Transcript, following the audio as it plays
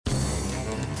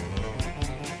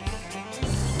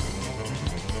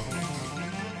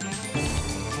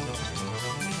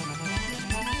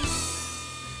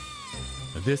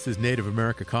This is Native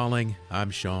America Calling.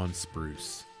 I'm Sean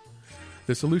Spruce.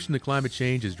 The solution to climate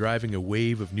change is driving a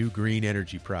wave of new green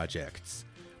energy projects.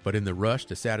 But in the rush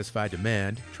to satisfy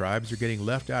demand, tribes are getting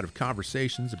left out of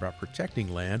conversations about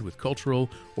protecting land with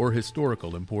cultural or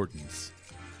historical importance.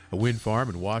 A wind farm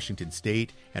in Washington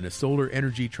state and a solar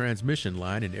energy transmission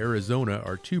line in Arizona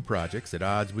are two projects at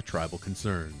odds with tribal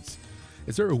concerns.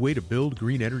 Is there a way to build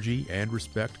green energy and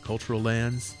respect cultural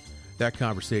lands? That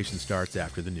conversation starts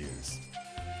after the news.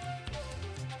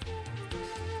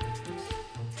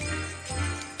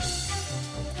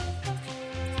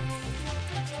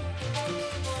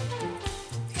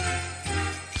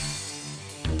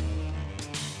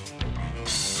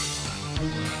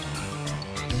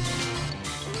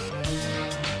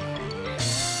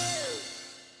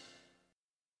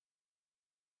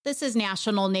 This is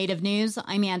National Native News.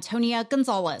 I'm Antonia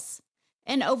Gonzalez.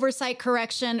 An oversight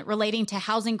correction relating to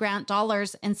housing grant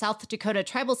dollars in South Dakota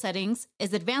tribal settings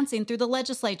is advancing through the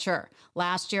legislature.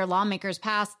 Last year, lawmakers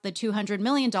passed the $200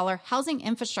 million Housing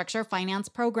Infrastructure Finance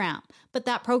Program, but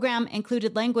that program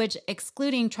included language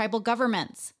excluding tribal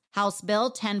governments. House Bill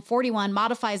 1041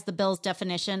 modifies the bill's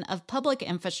definition of public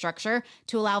infrastructure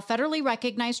to allow federally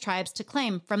recognized tribes to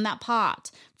claim from that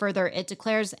pot. Further, it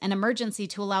declares an emergency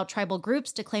to allow tribal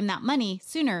groups to claim that money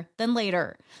sooner than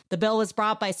later. The bill was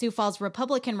brought by Sioux Falls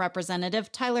Republican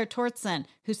Representative Tyler Tortson,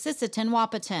 who sits in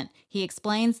Wahpeton. He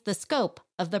explains the scope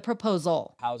of the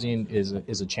proposal. Housing is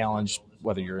a challenge,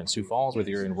 whether you're in Sioux Falls, whether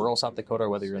you're in rural South Dakota, or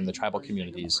whether you're in the tribal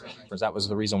communities. That was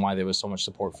the reason why there was so much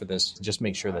support for this, to just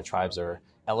make sure that tribes are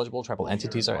eligible, tribal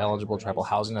entities are eligible, tribal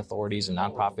housing authorities and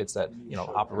nonprofits that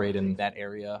operate in that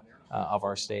area of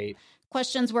our state.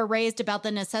 Questions were raised about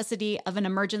the necessity of an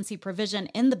emergency provision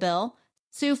in the bill.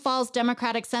 Sioux Falls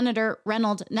Democratic Senator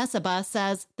Reynold Neseba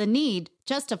says the need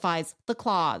justifies the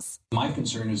clause. My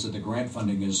concern is that the grant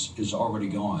funding is already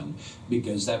gone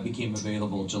because that became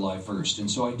available July 1st.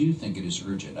 And so I do think it is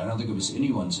urgent. I don't think it was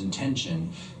anyone's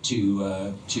intention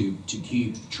to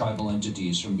keep tribal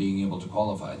entities from being able to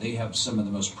qualify. They have some of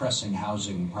the most pressing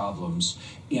housing problems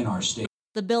in our state.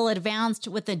 The bill advanced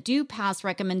with a due pass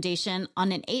recommendation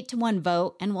on an 8-1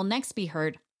 vote and will next be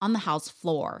heard on the House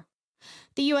floor.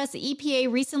 The U.S.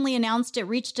 EPA recently announced it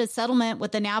reached a settlement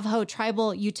with the Navajo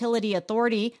Tribal Utility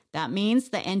Authority. That means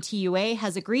the NTUA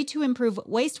has agreed to improve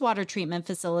wastewater treatment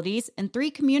facilities in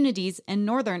 3 communities in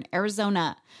northern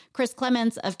Arizona. Chris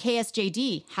Clements of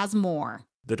KSJD has more.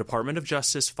 The Department of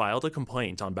Justice filed a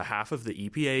complaint on behalf of the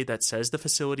EPA that says the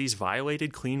facilities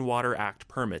violated Clean Water Act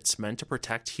permits meant to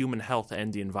protect human health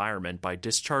and the environment by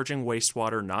discharging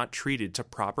wastewater not treated to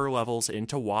proper levels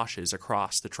into washes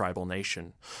across the tribal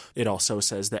nation. It also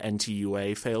says the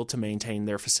NTUA failed to maintain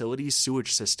their facilities'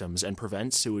 sewage systems and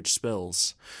prevent sewage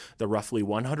spills. The roughly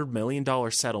 $100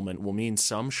 million settlement will mean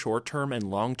some short-term and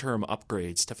long-term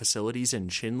upgrades to facilities in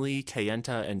Chinle,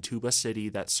 Kayenta, and Tuba City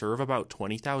that serve about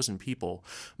 20,000 people,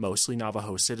 mostly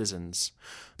Navajo citizens.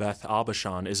 Beth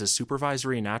Albachon is a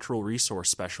supervisory natural resource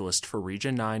specialist for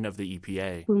Region 9 of the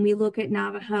EPA. When we look at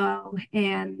Navajo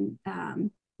and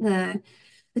the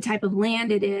type of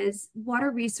land it is, water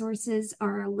resources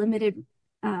are a limited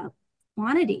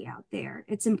quantity out there.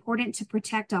 It's important to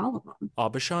protect all of them.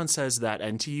 Albachon says that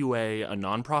NTUA, a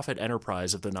nonprofit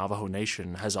enterprise of the Navajo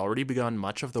Nation, has already begun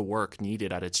much of the work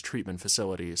needed at its treatment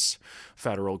facilities.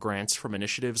 Federal grants from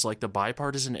initiatives like the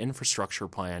Bipartisan Infrastructure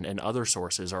Plan and other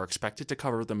sources are expected to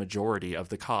cover the majority of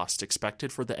the cost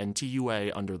expected for the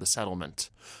NTUA under the settlement.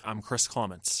 I'm Chris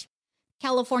Clements.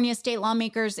 California state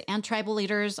lawmakers and tribal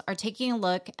leaders are taking a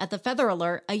look at the Feather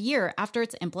Alert a year after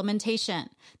its implementation.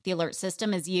 The alert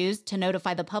system is used to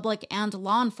notify the public and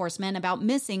law enforcement about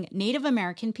missing Native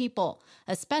American people,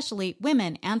 especially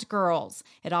women and girls.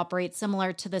 It operates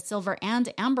similar to the Silver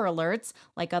and Amber Alerts.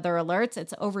 Like other alerts,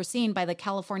 it's overseen by the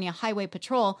California Highway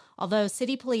Patrol, although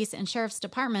city police and sheriff's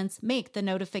departments make the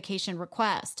notification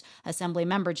request.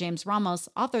 Assemblymember James Ramos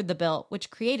authored the bill,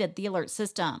 which created the alert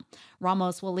system.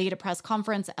 Ramos will lead a press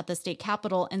conference at the state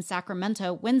capitol in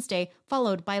Sacramento Wednesday,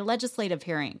 followed by a legislative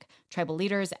hearing. Tribal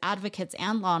leaders, advocates,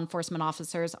 and law enforcement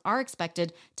officers are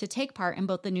expected to take part in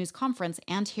both the news conference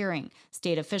and hearing.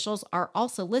 State officials are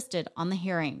also listed on the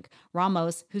hearing.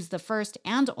 Ramos, who's the first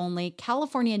and only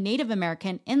California Native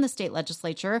American in the state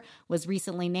legislature, was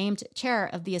recently named chair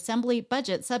of the Assembly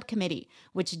Budget Subcommittee,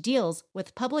 which deals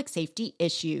with public safety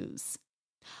issues.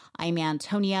 I'm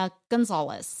Antonia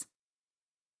Gonzalez.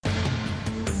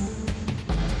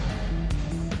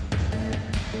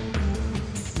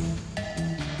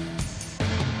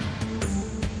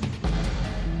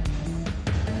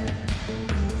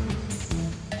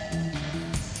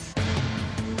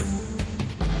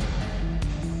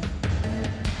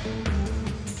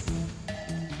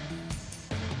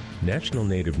 National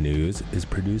Native News is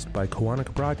produced by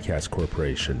Koahnic Broadcast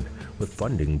Corporation with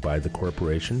funding by the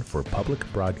Corporation for Public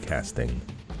Broadcasting.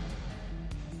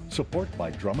 Support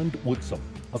by Drummond Woodsum,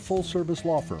 a full-service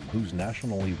law firm whose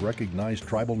nationally recognized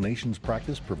tribal nations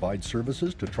practice provides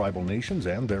services to tribal nations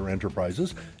and their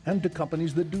enterprises and to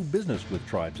companies that do business with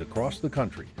tribes across the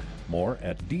country. More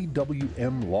at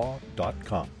dwmlaw.com.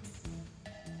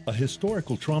 A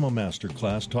historical trauma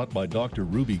masterclass taught by Dr.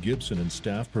 Ruby Gibson and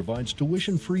staff provides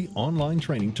tuition-free online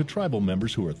training to tribal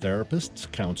members who are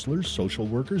therapists, counselors, social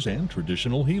workers, and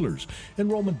traditional healers.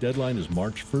 Enrollment deadline is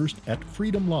March 1st at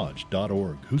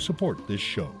freedomlodge.org, who support this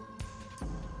show.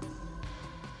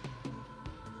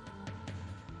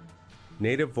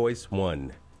 Native Voice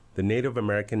One, the Native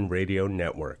American Radio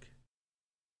Network.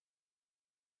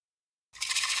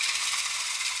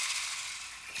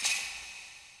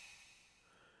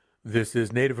 This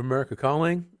is Native America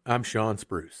Calling. I'm Sean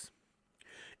Spruce.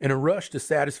 In a rush to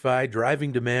satisfy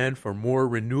driving demand for more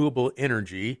renewable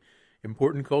energy,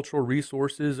 important cultural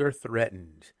resources are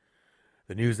threatened.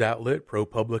 The news outlet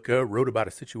ProPublica wrote about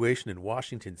a situation in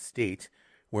Washington state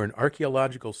where an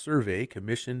archaeological survey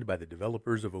commissioned by the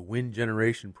developers of a wind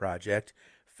generation project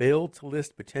failed to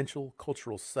list potential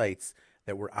cultural sites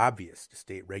that were obvious to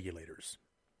state regulators.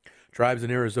 Tribes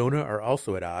in Arizona are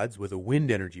also at odds with a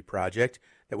wind energy project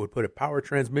that would put a power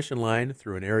transmission line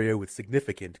through an area with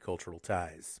significant cultural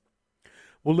ties.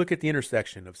 We'll look at the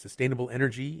intersection of sustainable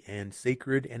energy and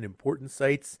sacred and important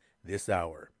sites this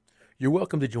hour. You're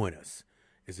welcome to join us.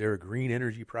 Is there a green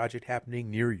energy project happening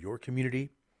near your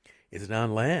community? Is it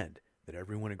on land that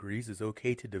everyone agrees is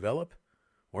okay to develop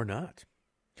or not?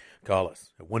 Call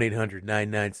us at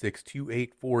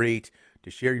 1-800-996-2848 to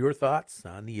share your thoughts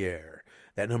on the air.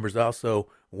 That number is also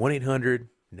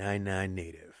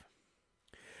 1-800-99-NATIVE.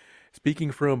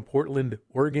 Speaking from Portland,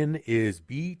 Oregon is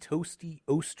B. Toasty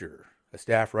Oster, a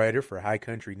staff writer for High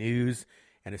Country News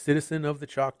and a citizen of the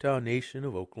Choctaw Nation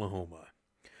of Oklahoma.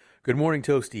 Good morning,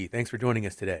 Toasty. Thanks for joining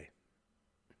us today.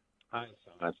 Hi,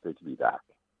 Sean. It's great to be back.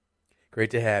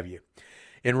 Great to have you.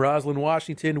 In Roslyn,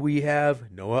 Washington, we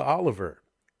have Noah Oliver.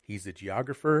 He's a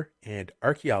geographer and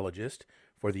archaeologist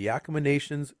for the Yakama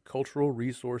Nation's Cultural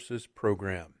Resources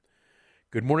Program.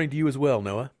 Good morning to you as well,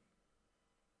 Noah.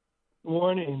 Good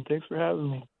morning. Thanks for having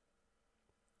me.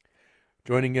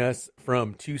 Joining us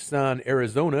from Tucson,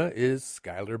 Arizona is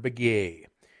Skylar Begay.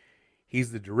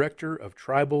 He's the Director of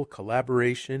Tribal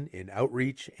Collaboration in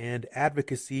Outreach and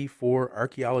Advocacy for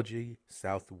Archaeology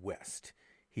Southwest.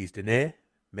 He's Dene,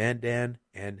 Mandan,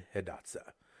 and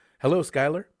Hidatsa. Hello,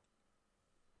 Skylar.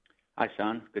 Hi,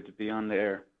 Sean. Good to be on the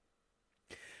air.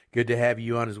 Good to have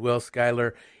you on as well,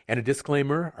 Skylar. And a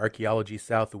disclaimer, Archaeology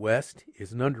Southwest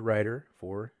is an underwriter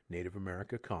for Native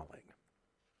America Calling.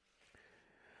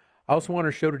 Also on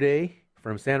our show today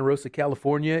from Santa Rosa,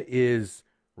 California is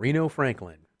Reno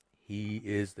Franklin. He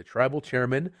is the tribal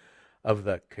chairman of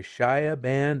the Kashaya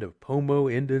Band of Pomo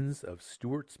Indians of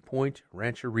Stewart's Point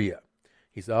Rancheria.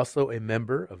 He's also a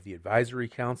member of the Advisory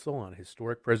Council on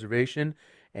Historic Preservation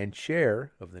and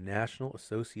chair of the National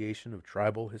Association of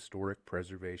Tribal Historic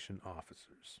Preservation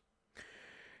Officers.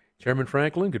 Chairman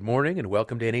Franklin, good morning and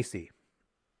welcome to NAC.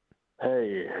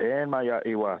 Hey, and my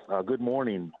Iwas, good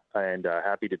morning and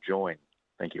happy to join.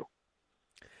 Thank you.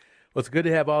 Well, it's good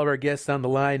to have all of our guests on the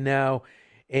line now.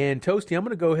 And Toasty, I'm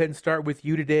going to go ahead and start with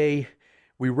you today.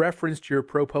 We referenced your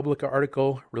ProPublica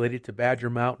article related to Badger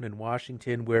Mountain in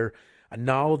Washington, where a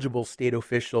knowledgeable state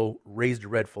official raised a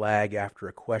red flag after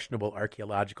a questionable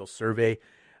archaeological survey.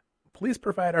 Please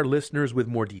provide our listeners with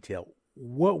more detail.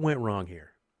 What went wrong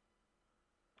here?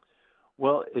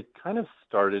 Well, it kind of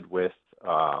started with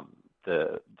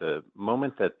the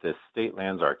moment that the state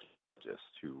lands archaeologist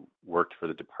who worked for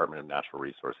the Department of Natural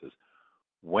Resources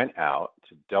went out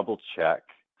to double check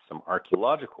some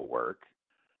archaeological work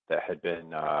that had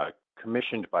been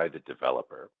commissioned by the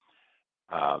developer.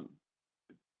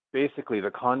 Basically,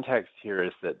 the context here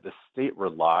is that the state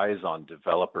relies on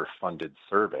developer-funded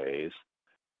surveys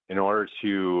in order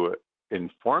to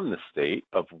inform the state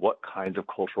of what kinds of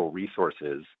cultural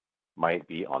resources might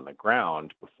be on the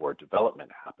ground before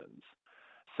development happens.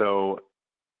 So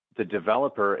the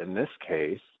developer, in this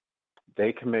case,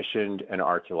 they commissioned an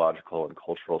archaeological and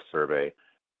cultural survey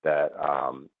that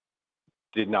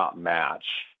did not match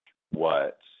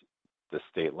what the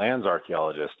state lands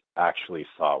archaeologist actually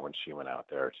saw when she went out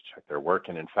there to check their work.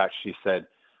 And in fact, she said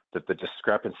that the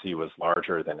discrepancy was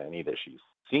larger than any that she's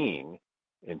seen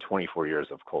in 24 years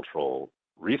of cultural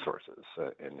resources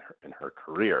in her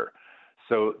career.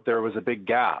 So there was a big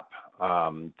gap.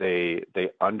 They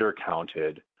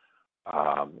undercounted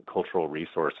cultural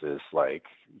resources like,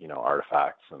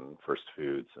 artifacts and first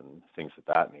foods and things of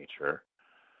that nature.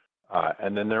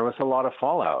 And then there was a lot of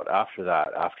fallout after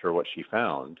that, after what she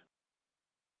found.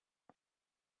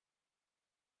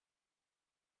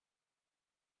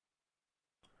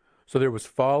 So there was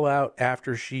fallout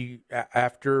after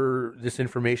this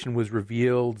information was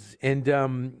revealed, and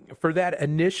for that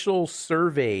initial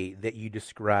survey that you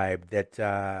described, that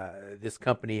this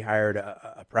company hired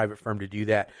a private firm to do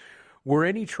that. Were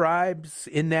any tribes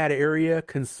in that area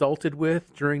consulted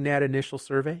with during that initial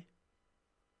survey?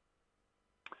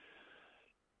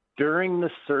 During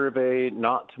the survey,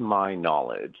 not to my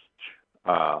knowledge,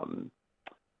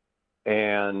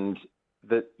 and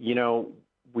that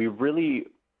we really.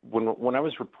 When I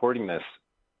was reporting this,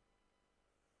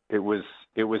 it was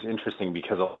interesting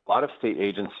because a lot of state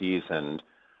agencies and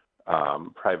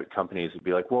private companies would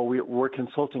be like, well, we're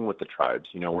consulting with the tribes,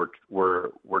 we're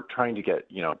trying to get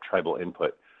tribal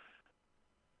input,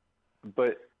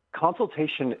 but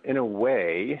consultation in a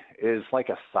way is like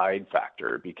a side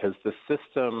factor because the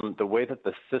way that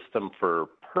the system for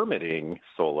permitting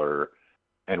solar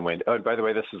and wind. Oh, and by the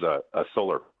way, this is a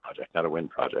solar project, not a wind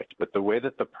project, but the way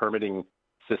that the permitting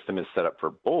system is set up for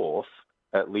both,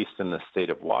 at least in the state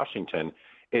of Washington,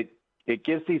 it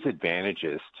gives these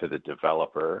advantages to the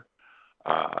developer,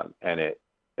 and it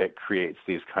creates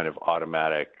these kind of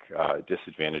automatic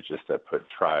disadvantages that put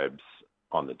tribes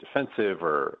on the defensive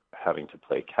or having to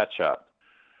play catch up.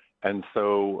 And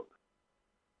so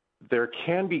there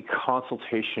can be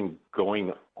consultation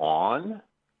going on,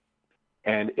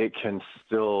 and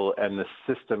the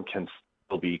system can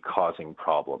still be causing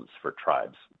problems for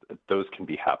tribes. Those can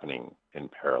be happening in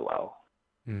parallel.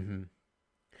 Mm-hmm.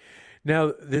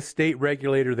 Now, this state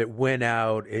regulator that went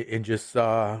out and just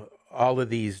saw all of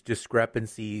these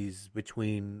discrepancies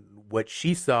between what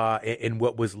she saw and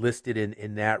what was listed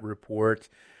in that report.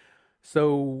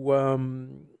 So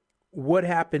what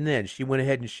happened then? She went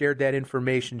ahead and shared that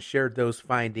information, shared those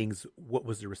findings. What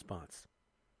was the response?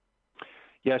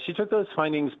 Yeah, she took those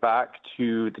findings back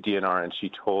to the DNR, and she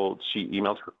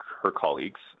emailed her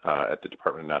colleagues at the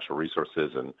Department of Natural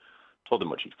Resources and told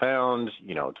them what she'd found,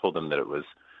 told them that it was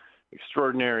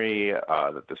extraordinary,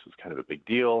 that this was kind of a big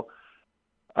deal.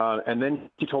 And then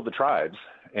she told the tribes,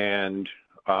 and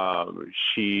there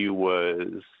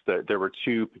were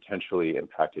two potentially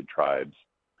impacted tribes,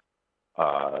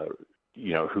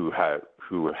 who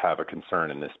have a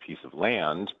concern in this piece of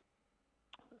land.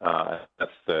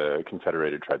 That's the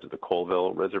Confederated Tribes of the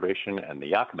Colville Reservation and the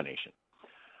Yakima Nation.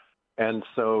 And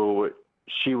so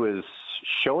she was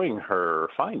showing her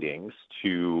findings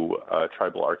to a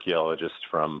tribal archaeologist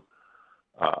from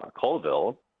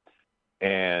Colville,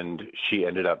 and she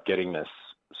ended up getting this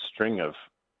string of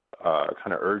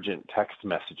kind of urgent text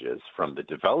messages from the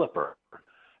developer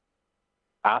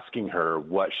asking her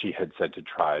what she had said to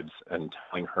tribes and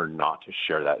telling her not to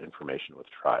share that information with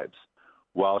tribes,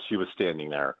 while she was standing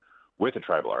there with a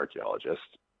tribal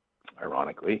archaeologist,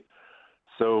 ironically.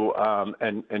 So,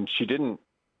 and she didn't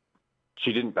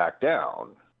back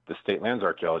down. The state lands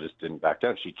archaeologist didn't back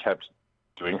down. She kept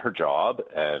doing her job,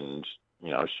 and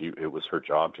it was her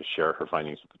job to share her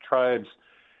findings with the tribes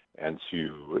and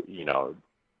to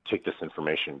take this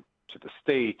information to the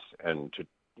state and to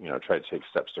try to take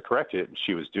steps to correct it. And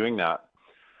she was doing that,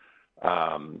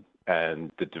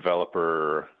 and the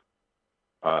developer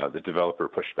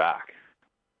pushed back.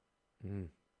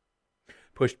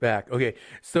 Pushed back. Okay.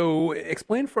 So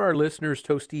explain for our listeners,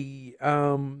 Toasty,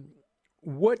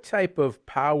 what type of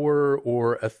power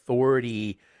or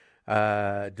authority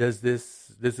does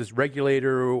this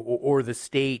regulator or the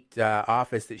state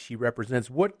office that she represents,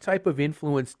 what type of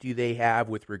influence do they have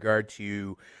with regard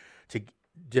to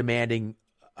demanding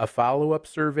a follow-up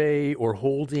survey or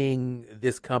holding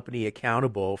this company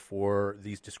accountable for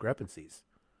these discrepancies?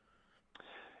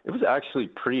 It was actually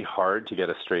pretty hard to get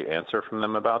a straight answer from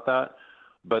them about that.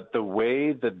 But the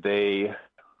way that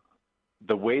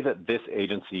this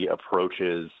agency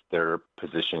approaches their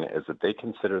position is that they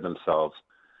consider themselves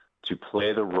to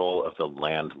play the role of the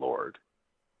landlord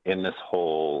in this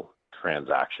whole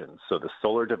transaction. So the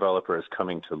solar developer is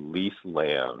coming to lease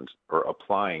land or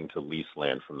applying to lease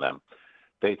land from them.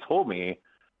 They told me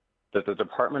that the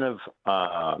Department of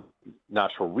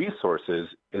Natural Resources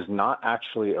is not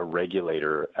actually a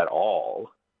regulator at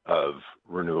all of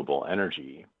renewable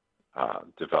energy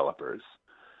developers.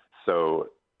 So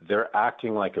they're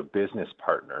acting like a business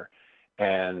partner,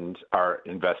 and our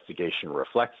investigation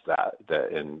reflects that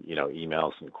in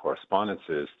emails and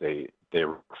correspondences, they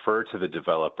refer to the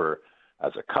developer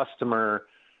as a customer.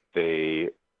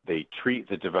 They treat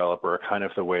the developer kind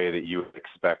of the way that you would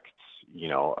expect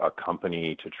a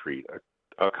company to treat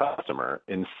a customer,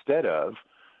 instead of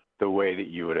the way that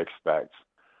you would expect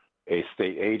a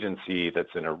state agency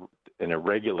that's in a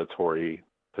regulatory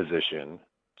position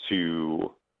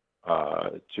to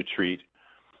treat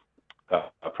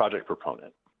a project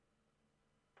proponent.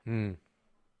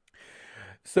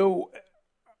 So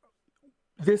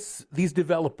these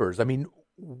developers, I mean,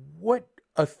 what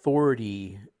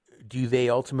authority do they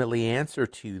ultimately answer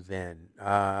to then?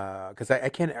 Because I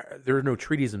can't. There are no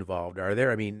treaties involved, are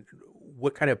there? I mean,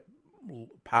 what kind of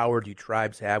power do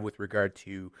tribes have with regard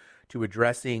to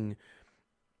addressing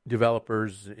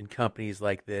developers and companies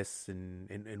like this,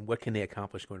 and what can they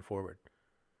accomplish going forward?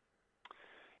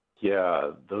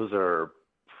 Yeah, those are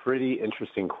pretty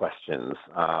interesting questions.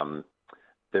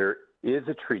 There is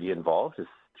a treaty involved. It's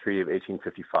the Treaty of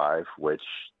 1855, which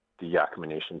the Yakama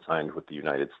Nation signed with the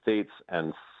United States,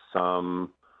 and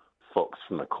some folks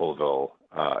from the Colville,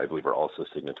 I believe, are also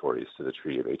signatories to the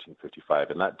Treaty of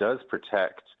 1855. And that does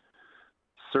protect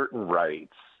certain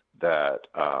rights that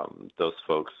those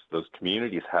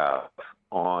communities have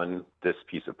on this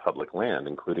piece of public land,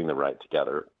 including the right to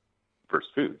gather first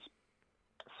foods.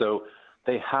 So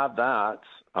they have that,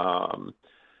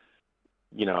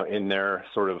 in their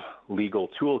sort of legal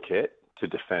toolkit to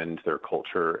defend their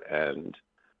culture and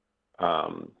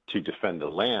to defend the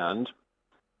land.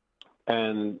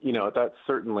 And, that's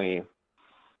certainly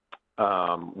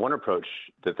one approach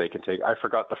that they can take. I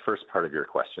forgot the first part of your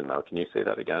question, though. Can you say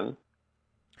that again?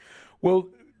 Well,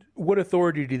 what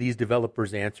authority do these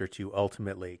developers answer to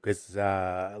ultimately? Because,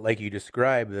 like you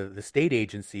described, the state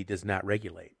agency does not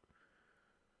regulate.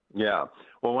 Yeah.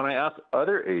 Well, when I asked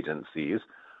other agencies,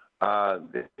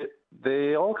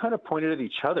 they all kind of pointed at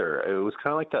each other. It was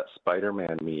kind of like that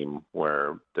Spider-Man meme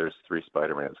where there's three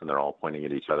Spider-Mans and they're all pointing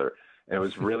at each other. And it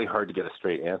was really hard to get a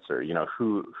straight answer.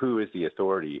 Who is the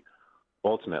authority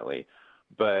ultimately?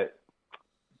 But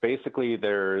basically,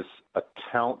 there's a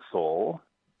council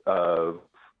of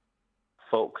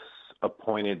folks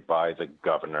appointed by the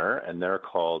governor, and they're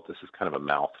called, this is kind of a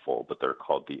mouthful, but they're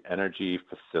called the Energy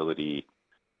Facility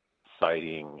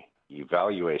Siting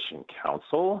Evaluation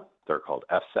Council. They're called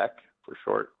FSEC for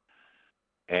short.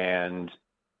 And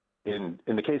in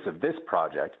the case of this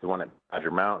project, the one at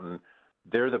Badger Mountain,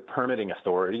 they're the permitting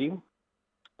authority.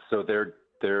 So they're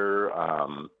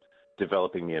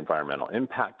developing the environmental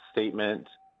impact statement,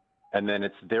 and then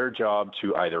it's their job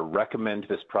to either recommend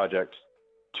this project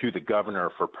to the governor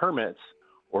for permits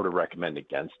or to recommend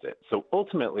against it. So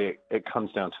ultimately, it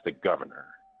comes down to the governor.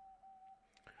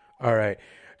 All right.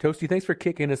 Toasty, thanks for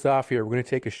kicking us off here. We're going to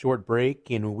take a short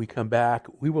break, and when we come back,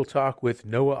 we will talk with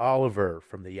Noah Oliver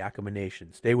from the Yakama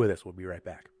Nation. Stay with us. We'll be right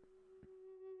back.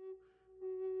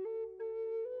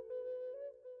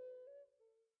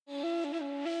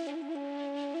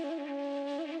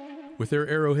 With their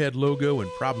Arrowhead logo and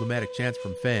problematic chants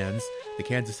from fans, the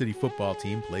Kansas City football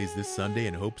team plays this Sunday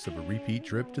in hopes of a repeat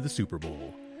trip to the Super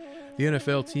Bowl. The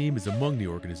NFL team is among the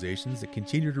organizations that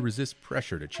continue to resist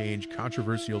pressure to change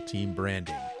controversial team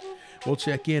branding. We'll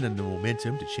check in on the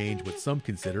momentum to change what some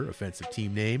consider offensive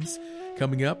team names,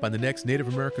 coming up on the next Native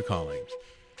America Calling.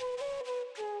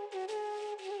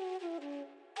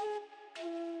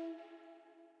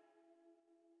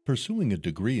 Pursuing a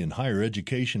degree in higher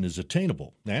education is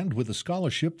attainable, and with a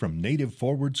scholarship from Native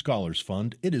Forward Scholars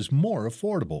Fund, it is more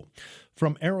affordable.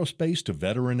 From aerospace to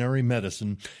veterinary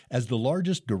medicine, as the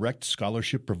largest direct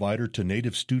scholarship provider to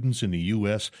Native students in the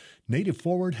U.S., Native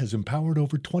Forward has empowered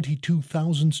over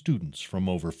 22,000 students from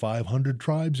over 500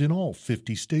 tribes in all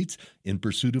 50 states in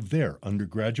pursuit of their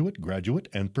undergraduate, graduate,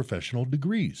 and professional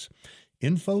degrees.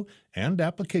 Info and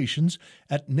applications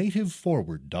at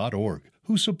nativeforward.org,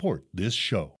 who support this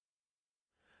show.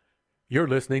 You're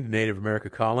listening to Native America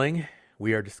Calling.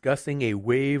 We are discussing a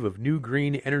wave of new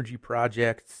green energy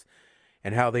projects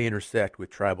and how they intersect with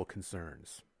tribal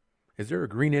concerns. Is there a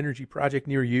green energy project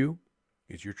near you?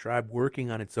 Is your tribe working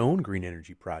on its own green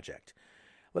energy project?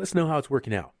 Let us know how it's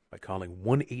working out by calling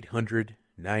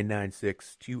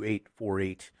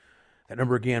 1-800-996-2848. That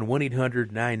number again,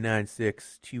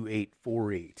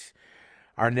 1-800-996-2848.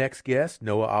 Our next guest,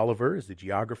 Noah Oliver, is the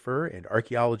geographer and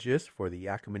archaeologist for the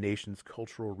Yakama Nation's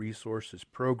Cultural Resources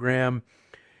Program.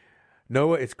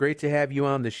 Noah, it's great to have you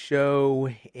on the show.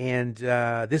 And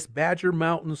this Badger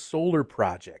Mountain Solar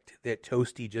Project that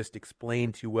Toasty just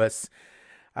explained to us,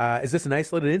 is this an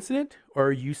isolated incident, or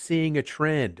are you seeing a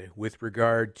trend with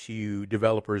regard to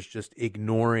developers just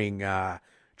ignoring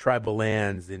tribal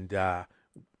lands and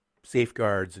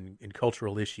safeguards and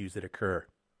cultural issues that occur?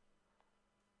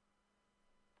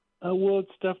 Well, it's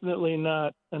definitely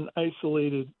not an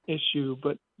isolated issue,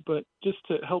 but just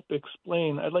to help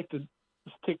explain, I'd like to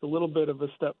take a little bit of a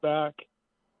step back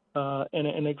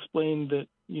and explain that,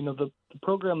 the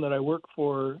program that I work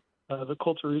for, the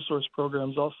Cultural Resource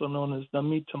Program, is also known as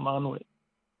Namit Tamanwit.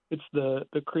 It's the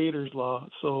Creator's Law.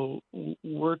 So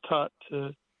we're taught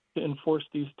to enforce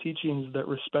these teachings that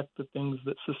respect the things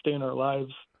that sustain our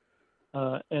lives.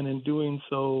 And in doing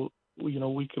so,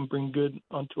 we can bring good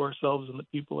onto ourselves and the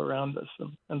people around us.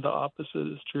 And the opposite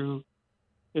is true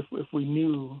if we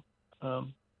knew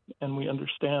and we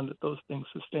understand that those things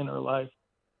sustain our life.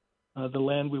 The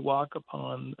land we walk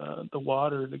upon, the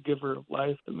water, the giver of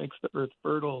life that makes the earth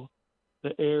fertile,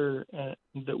 the air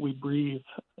that we breathe.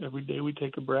 Every day we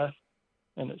take a breath,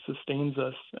 and it sustains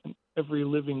us. And every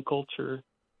living culture,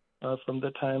 from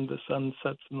the time the sun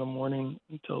sets in the morning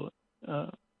until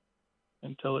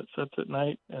it sets at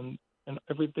night, and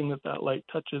everything that light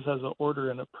touches has an order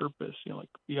and a purpose, like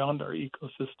beyond our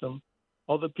ecosystem.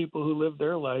 All the people who live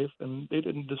their life, and they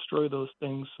didn't destroy those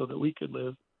things so that we could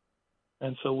live.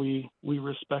 And so we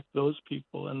respect those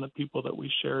people and the people that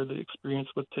we share the experience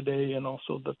with today, and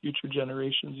also the future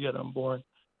generations yet unborn.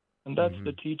 And that's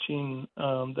the teaching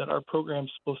that our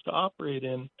program's supposed to operate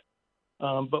in.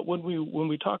 But when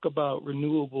we talk about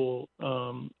renewable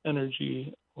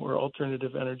energy or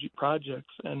alternative energy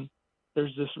projects, and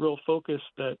there's this real focus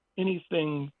that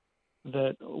anything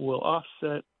that will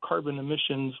offset carbon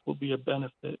emissions will be a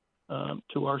benefit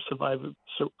to our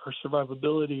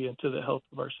survivability and to the health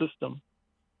of our system.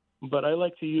 But I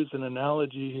like to use an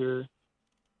analogy here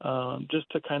just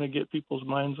to kind of get people's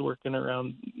minds working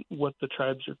around what the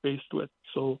tribes are faced with.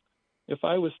 So if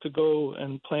I was to go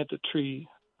and plant a tree,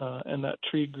 and that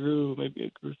tree grew, maybe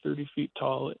it grew 30 feet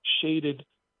tall, it shaded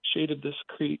this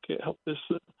creek, it helped this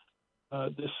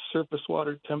surface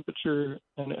water temperature,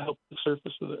 and it helped the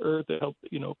surface of the earth, it helped,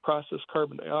 process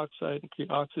carbon dioxide and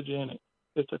create oxygen.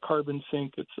 It's a carbon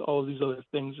sink, it's all of these other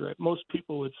things, right? Most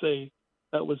people would say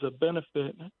that was a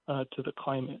benefit to the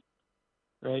climate,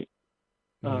 right?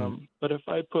 But if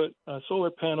I put a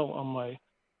solar panel on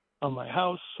my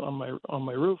house, on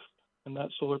my roof, and that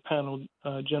solar panel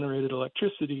generated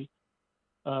electricity,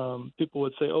 people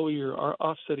would say, "Oh, you're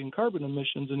offsetting carbon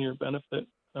emissions and you're a benefit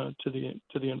to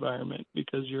the environment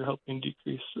because you're helping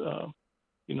decrease,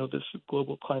 this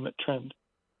global climate trend."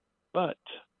 But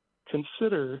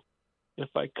consider if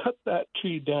I cut that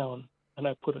tree down and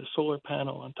I put a solar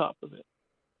panel on top of it.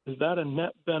 Is that a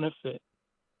net benefit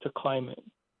to climate,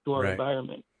 to our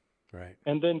environment? Right.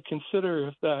 And then consider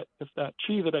if that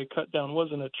tree that I cut down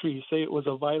wasn't a tree, say it was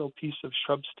a vital piece of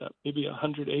shrub steppe, maybe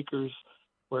 100 acres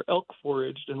where elk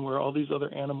foraged and where all these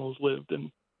other animals lived,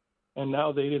 and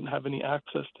now they didn't have any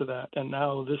access to that. And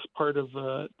now this part of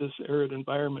this arid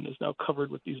environment is now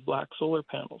covered with these black solar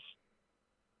panels.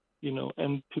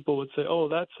 And people would say, "Oh,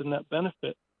 that's a net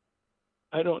benefit."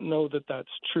 I don't know that that's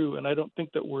true, and I don't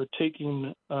think that we're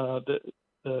taking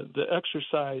the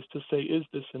exercise to say, is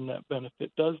this a net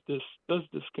benefit? Does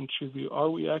this contribute? Are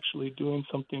we actually doing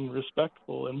something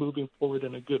respectful and moving forward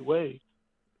in a good way?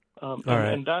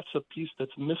 And that's a piece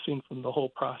that's missing from the whole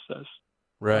process.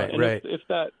 Right, right. If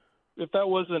that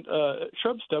wasn't a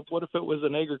shrub steppe, what if it was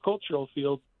an agricultural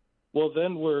field? Well,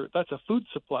 then that's a food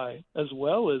supply as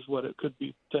well as what it could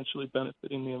be potentially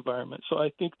benefiting the environment. So I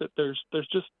think that there's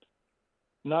just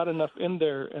not enough in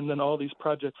there, and then all these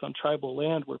projects on tribal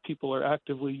land where people are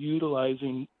actively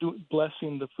utilizing,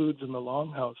 blessing the foods in the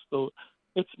longhouse. So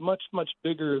it's much, much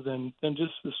bigger than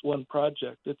just this one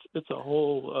project. It's a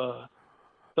whole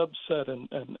subset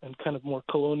and kind of more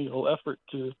colonial effort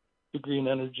to green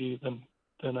energy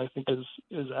than I think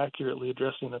is accurately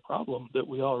addressing the problem that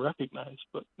we all recognize.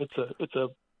 But it's a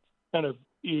kind of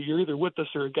you're either with us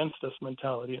or against us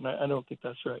mentality, and I don't think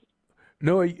that's right.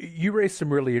 No, you raised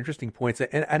some really interesting points,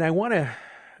 and I want to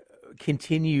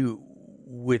continue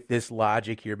with this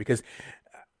logic here, because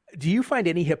do you find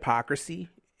any hypocrisy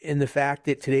in the fact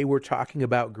that today we're talking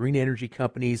about green energy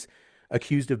companies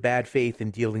accused of bad faith in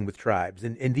dealing with tribes?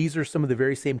 And these are some of the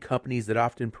very same companies that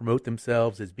often promote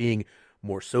themselves as being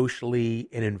more socially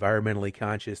and environmentally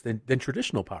conscious than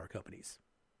traditional power companies.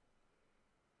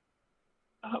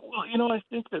 Well, I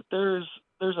think that there's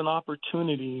an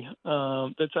opportunity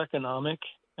that's economic,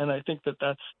 and I think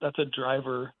that's a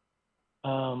driver.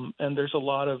 And there's a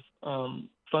lot of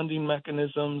funding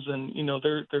mechanisms, and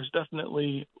there's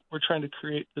definitely, we're trying to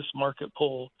create this market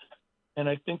pull, and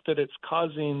I think that it's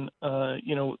causing a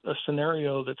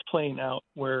scenario that's playing out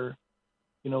where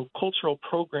cultural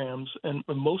programs and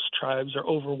most tribes are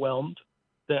overwhelmed.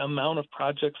 The amount of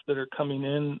projects that are coming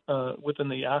in within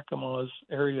the Yakima's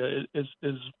area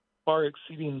is far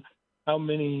exceeding how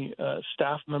many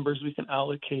staff members we can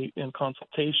allocate in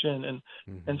consultation.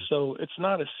 And so it's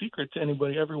not a secret to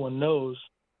anybody. Everyone knows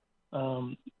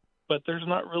But there's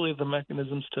not really the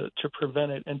mechanisms to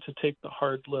prevent it and to take the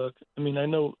hard look. I mean, I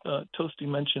know Toasty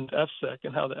mentioned FSEC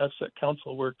and how the FSEC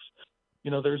Council works.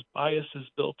 There's biases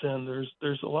built in.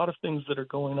 There's a lot of things that are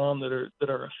going on that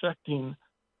are affecting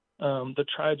the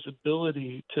tribe's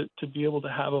ability to be able to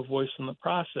have a voice in the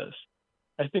process.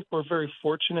 I think we're very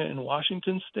fortunate in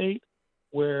Washington State,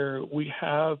 where we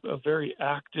have a very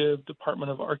active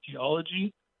Department of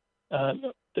Archaeology.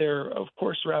 They're, of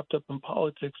course, wrapped up in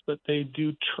politics, but they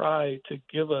do try to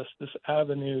give us this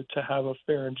avenue to have a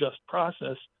fair and just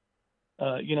process.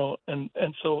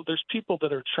 And so there's people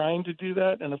that are trying to do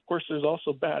that, and of course there's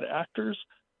also bad actors.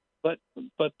 But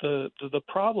the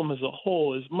problem as a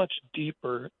whole is much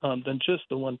deeper than just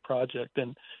the one project,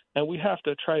 and we have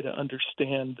to try to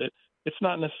understand that it's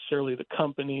not necessarily the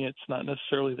company, it's not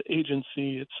necessarily the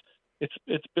agency,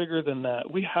 it's bigger than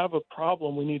that. We have a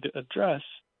problem we need to address,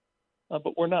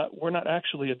 but we're not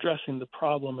actually addressing the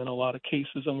problem in a lot of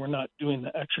cases, and we're not doing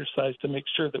the exercise to make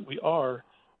sure that we are.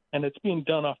 And it's being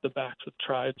done off the backs of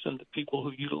tribes and the people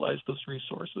who utilize those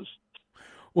resources.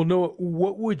 Well, Noah,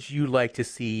 what would you like to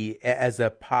see as a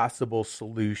possible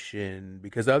solution?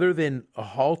 Because other than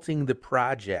halting the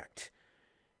project,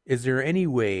 is there any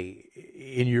way,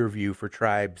 in your view, for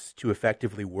tribes to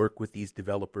effectively work with these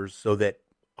developers so that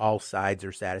all sides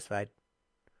are satisfied?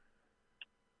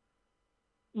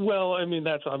 Well, I mean,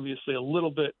 that's obviously a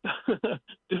little bit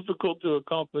difficult to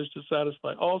accomplish to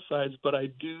satisfy all sides, but I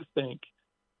do think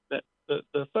that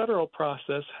the federal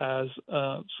process has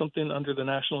something under the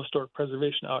National Historic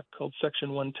Preservation Act called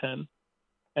Section 110.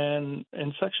 And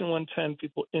in Section 110,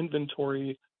 people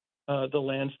inventory the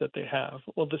lands that they have.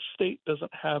 Well, the state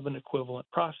doesn't have an equivalent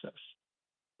process.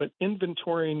 But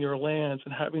inventorying your lands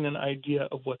and having an idea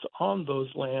of what's on those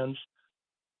lands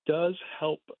does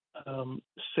help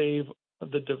save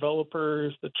the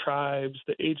developers, the tribes,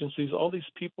 the agencies, all these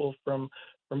people from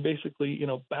basically,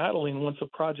 battling once a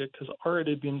project has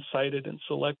already been cited and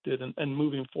selected and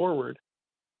moving forward.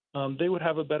 They would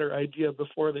have a better idea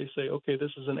before they say, okay,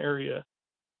 this is an area.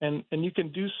 And you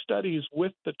can do studies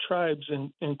with the tribes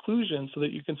in inclusion so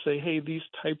that you can say, hey, these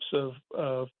types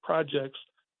of projects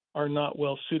are not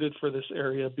well suited for this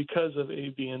area because of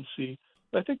A, B, and C.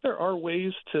 But I think there are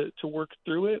ways to work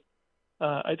through it.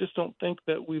 I just don't think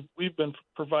that we've been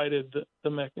provided the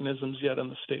mechanisms yet on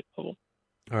the state level.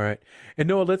 All right. And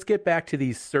Noah, let's get back to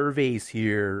these surveys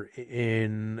here,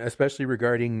 especially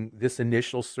regarding this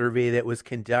initial survey that was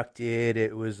conducted.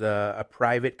 It was a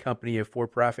private company, a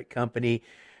for-profit company.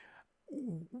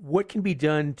 What can be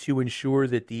done to ensure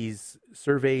that these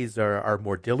surveys are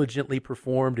more diligently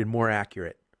performed and more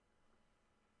accurate?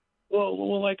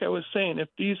 Well, like I was saying, if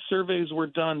these surveys were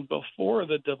done before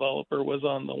the developer was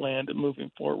on the land and moving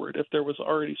forward, if there was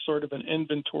already sort of an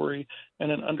inventory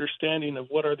and an understanding of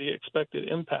what are the expected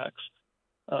impacts,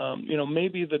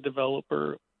 maybe the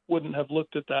developer wouldn't have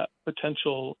looked at that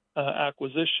potential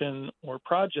acquisition or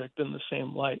project in the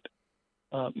same light.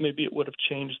 Maybe it would have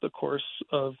changed the course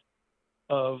of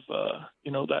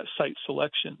that site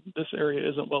selection. This area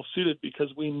isn't well suited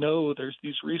because we know there's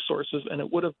these resources, and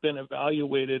it would have been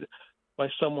evaluated by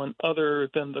someone other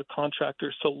than the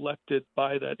contractor selected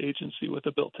by that agency with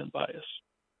a built-in bias.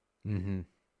 Mm-hmm.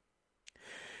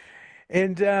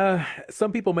 And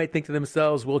some people might think to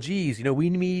themselves, well, geez, we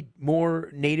need more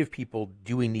Native people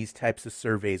doing these types of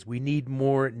surveys. We need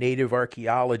more Native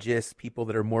archaeologists, people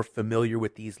that are more familiar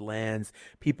with these lands,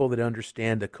 people that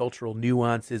understand the cultural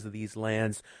nuances of these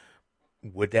lands.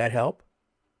 Would that help?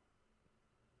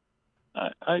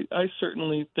 I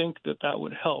certainly think that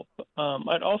would help.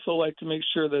 I'd also like to make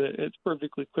sure that it's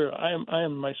perfectly clear. I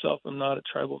am myself, I'm not a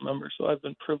tribal member, so I've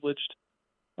been privileged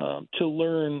to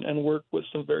learn and work with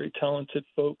some very talented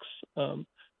folks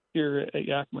here at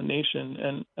Yakama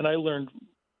Nation. And I learned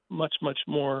much, much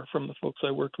more from the folks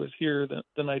I worked with here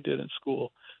than I did in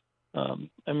school.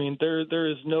 I mean, there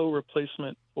is no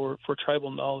replacement for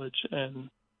tribal knowledge, and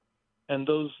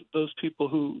those people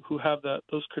who have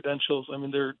those credentials, I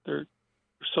mean, they're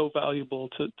so valuable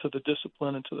to the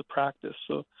discipline and to the practice,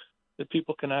 so that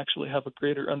people can actually have a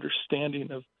greater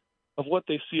understanding of what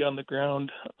they see on the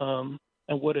ground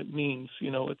and what it means.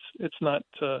 It's not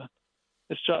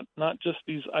just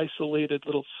these isolated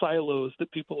little silos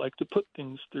that people like to put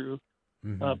things through,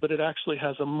 but it actually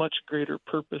has a much greater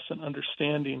purpose and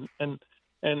understanding.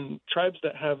 And tribes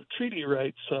that have treaty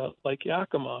rights, like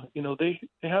Yakama, they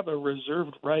have a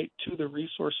reserved right to the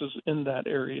resources in that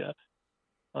area.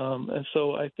 And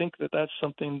so I think that's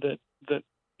something that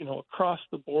across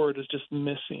the board is just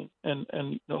missing.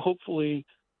 And hopefully,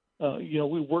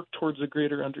 we work towards a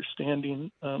greater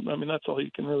understanding. I mean, that's all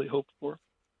you can really hope for.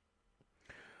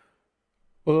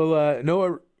 Well,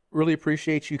 Noah, really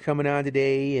appreciate you coming on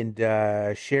today and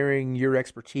sharing your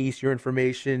expertise, your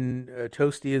information.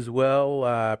 Toasty as well.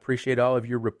 Appreciate all of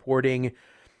your reporting.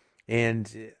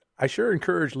 And I sure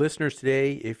encourage listeners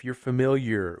today, if you're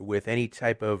familiar with any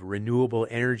type of renewable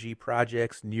energy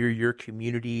projects near your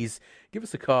communities, give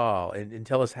us a call and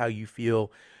tell us how you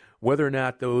feel, whether or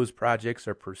not those projects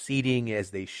are proceeding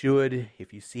as they should.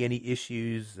 If you see any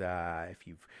issues, if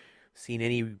you've seen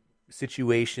any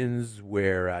situations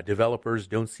where developers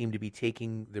don't seem to be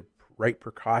taking the right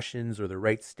precautions or the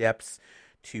right steps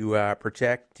to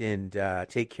protect and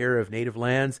take care of native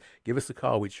lands, give us a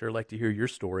call. We'd sure like to hear your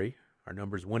story. Our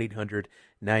number is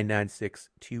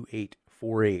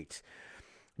 1-800-996-2848.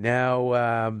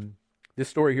 Now, this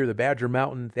story here, the Badger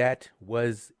Mountain, that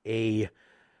was a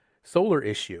solar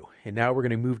issue. And now we're going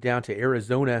to move down to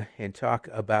Arizona and talk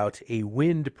about a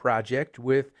wind project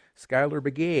with Skylar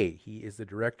Begay. He is the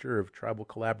Director of Tribal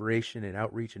Collaboration and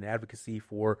Outreach and Advocacy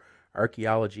for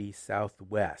Archaeology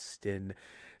Southwest. And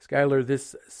Skylar,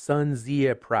 this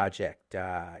SunZia project,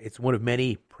 it's one of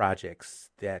many projects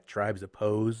that tribes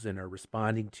oppose and are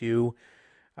responding to.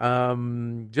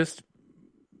 Just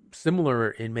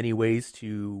similar in many ways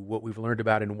to what we've learned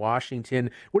about in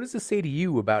Washington. What does this say to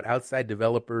you about outside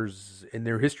developers and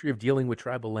their history of dealing with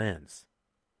tribal lands?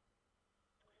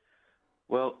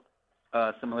 Well,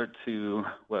 similar to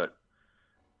what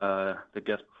the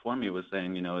guest before me was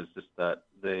saying, is just that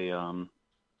they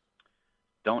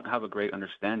don't have a great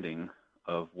understanding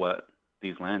of what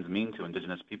these lands mean to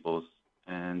indigenous peoples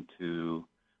and to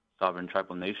sovereign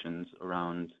tribal nations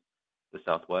around the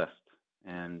Southwest.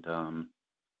 And,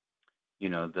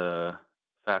 the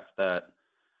fact that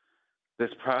this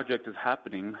project is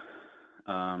happening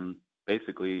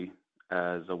basically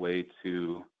as a way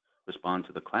to respond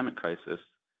to the climate crisis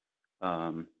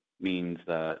means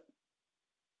that,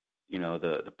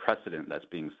 the precedent that's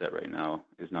being set right now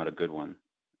is not a good one.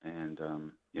 And,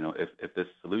 if this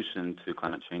solution to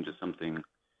climate change is something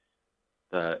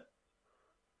that,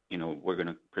 we're going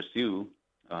to pursue,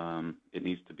 it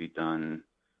needs to be done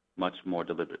much more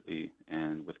deliberately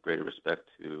and with greater respect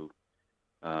to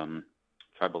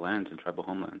tribal lands and tribal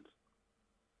homelands.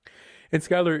 And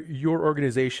Skylar, your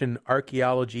organization,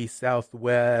 Archaeology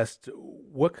Southwest,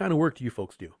 what kind of work do you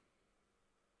folks do?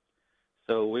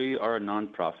 So we are a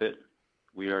nonprofit.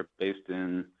 We are based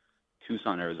in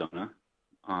Tucson, Arizona,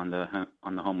 on the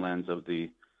homelands of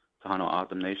the Tohono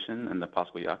O'odham Nation and the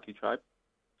Pascua Yaqui tribe.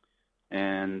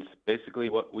 And basically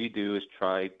what we do is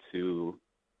try to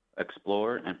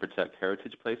explore and protect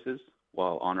heritage places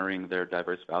while honoring their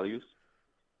diverse values.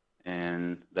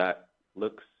 And that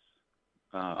looks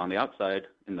on the outside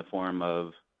in the form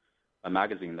of a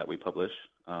magazine that we publish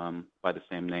by the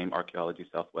same name, Archaeology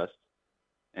Southwest.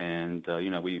 And,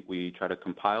 we try to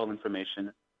compile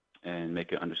information and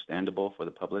make it understandable for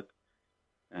the public,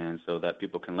 and so that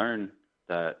people can learn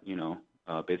that,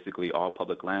 basically all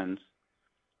public lands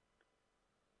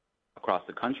across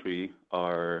the country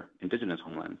are indigenous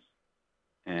homelands,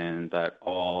 and that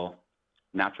all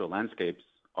natural landscapes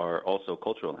are also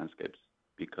cultural landscapes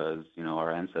because,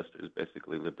 our ancestors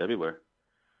basically lived everywhere.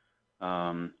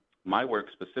 My work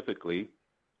specifically,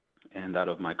 and that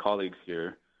of my colleagues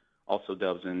here, also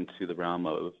delves into the realm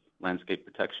of landscape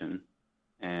protection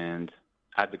and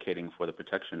advocating for the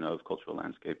protection of cultural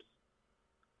landscapes.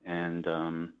 And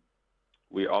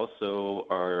we also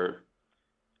are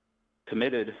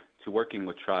committed to working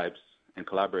with tribes and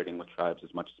collaborating with tribes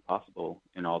as much as possible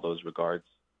in all those regards.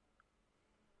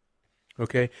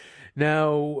 Okay.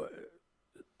 Now,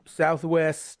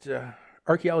 Southwest,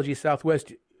 Archaeology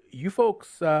Southwest, you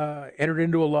folks entered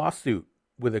into a lawsuit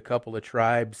with a couple of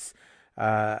tribes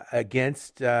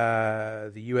against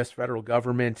the U.S. federal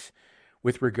government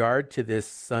with regard to this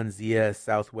SunZia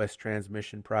Southwest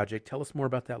Transmission Project. Tell us more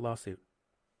about that lawsuit.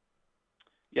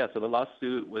 Yeah, so the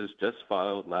lawsuit was just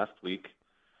filed last week,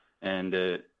 and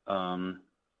it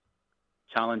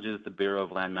challenges the Bureau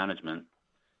of Land Management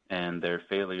and their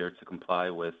failure to comply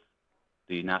with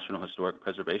the National Historic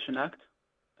Preservation Act,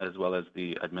 as well as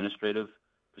the Administrative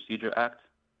Procedure Act,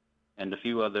 and a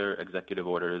few other executive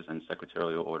orders and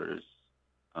secretarial orders,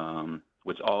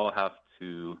 which all have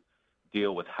to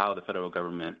deal with how the federal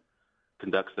government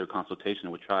conducts their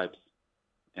consultation with tribes.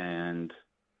 And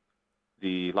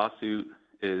the lawsuit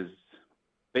is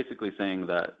basically saying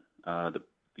that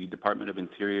the Department of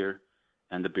Interior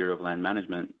and the Bureau of Land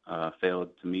Management failed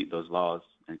to meet those laws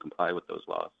and comply with those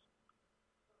laws.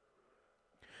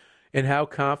 And how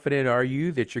confident are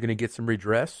you that you're going to get some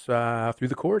redress through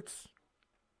the courts?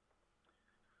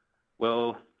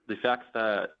 Well, the fact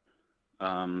that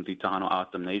the Tohono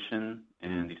O'odham Nation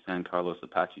and the San Carlos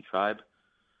Apache tribe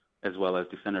as well as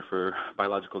the Center for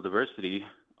Biological Diversity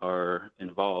are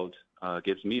involved,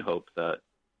 gives me hope that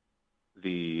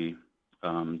the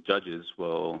judges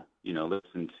will,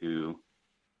 listen to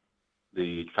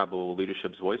the tribal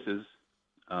leadership's voices.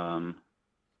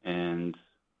 And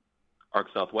ARC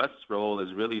Southwest's role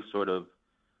is really sort of,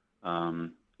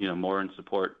 more in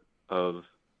support of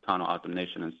Tohono O'odham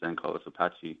Nation and San Carlos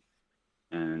Apache,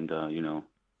 and,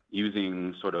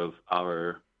 using sort of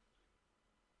our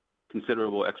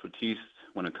considerable expertise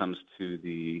when it comes to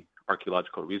the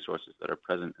archaeological resources that are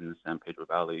present in the San Pedro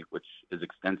Valley, which is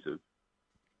extensive.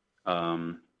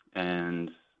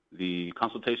 And the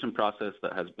consultation process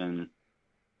that has been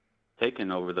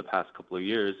taken over the past couple of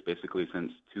years, basically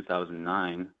since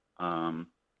 2009,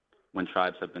 when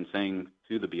tribes have been saying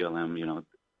to the BLM,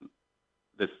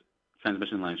 this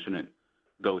transmission line shouldn't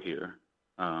go here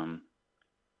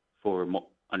for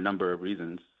a number of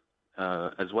reasons,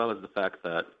 as well as the fact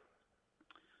that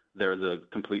there's a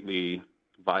completely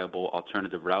viable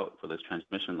alternative route for this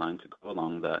transmission line to go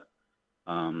along that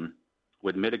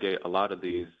would mitigate a lot of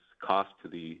these costs to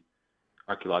the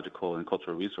archaeological and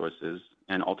cultural resources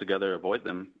and altogether avoid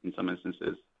them in some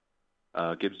instances,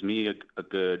 gives me a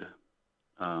good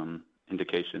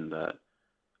indication that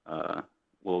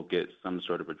we'll get some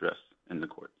sort of redress in the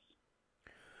courts.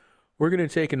 We're going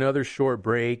to take another short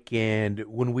break, and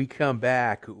when we come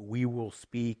back, we will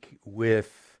speak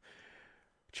with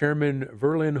Chairman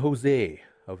Verlin Jose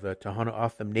of the Tohono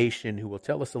O'odham Nation, who will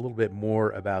tell us a little bit more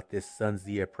about this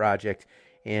SunZia project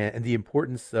and the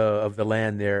importance of the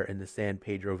land there in the San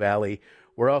Pedro Valley.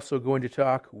 We're also going to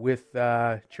talk with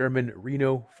Chairman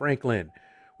Reno Franklin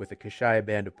with the Kashaya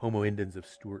Band of Pomo Indians of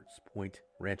Stewart's Point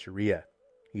Rancheria.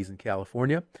 He's in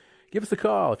California. Give us a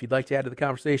call if you'd like to add to the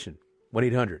conversation.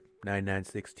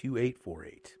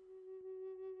 1-800-996-2848.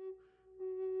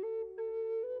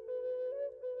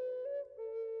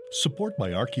 Support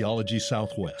by Archaeology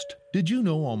Southwest. Did you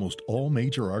know almost all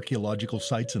major archaeological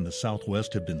sites in the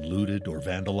Southwest have been looted or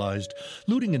vandalized?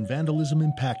 Looting and vandalism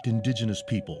impact Indigenous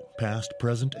people, past,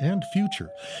 present, and future.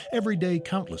 Every day,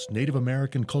 countless Native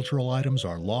American cultural items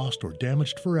are lost or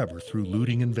damaged forever through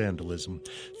looting and vandalism.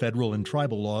 Federal and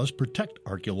tribal laws protect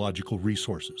archaeological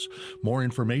resources. More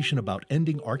information about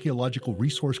ending archaeological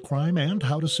resource crime and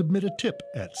how to submit a tip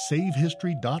at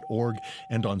savehistory.org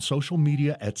and on social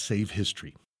media at Save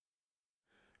History.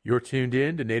 You're tuned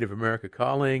in to Native America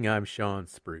Calling. I'm Sean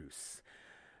Spruce.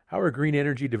 How are green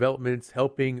energy developments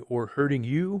helping or hurting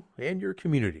you and your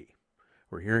community?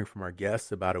 We're hearing from our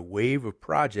guests about a wave of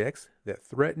projects that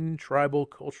threaten tribal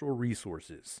cultural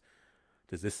resources.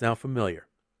 Does this sound familiar?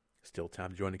 Still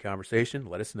time to join the conversation?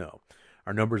 Let us know.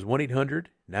 Our number is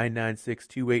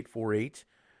 1-800-996-2848.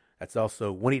 That's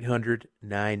also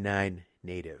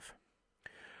 1-800-99-NATIVE.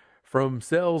 From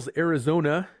Sells,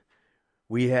 Arizona,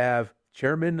 we have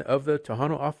Chairman of the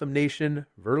Tohono O'odham Nation,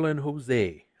 Verlin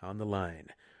Jose, on the line.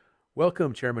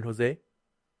 Welcome, Chairman Jose.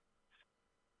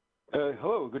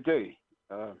 Hello, good day.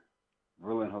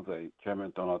 Verlin Jose, Chairman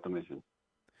of Tohono O'odham Nation.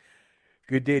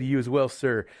 Good day to you as well,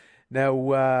 sir. Now,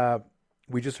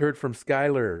 we just heard from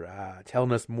Skylar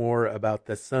telling us more about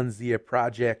the SunZia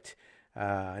project,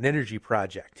 an energy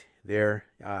project there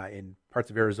in parts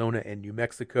of Arizona and New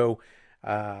Mexico.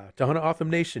 Tohono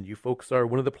O'odham Nation, you folks are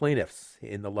one of the plaintiffs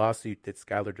in the lawsuit that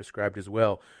Skylar described as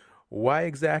well. Why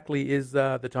exactly is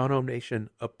the Tohono Nation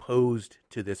opposed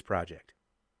to this project?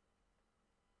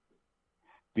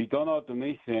 The Tohono O'odham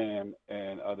Nation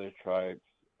and other tribes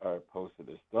are opposed to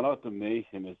this. Tohono O'odham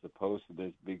Nation is opposed to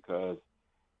this because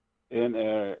in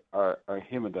our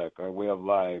Himadak, our way of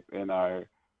life, and our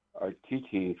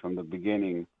teaching from the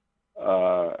beginning,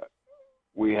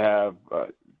 we have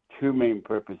two main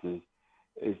purposes.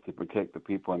 Is to protect the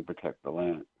people and protect the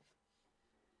land.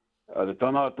 The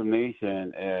Tohono O'odham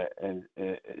Nation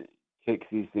takes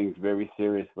these things very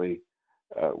seriously,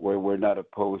 where we're not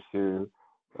opposed to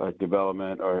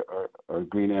development or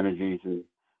green energies and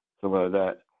stuff like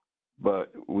that,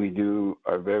 but we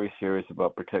are very serious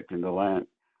about protecting the land,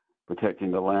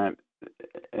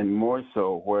 and more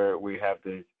so where we have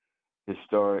this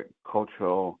historic,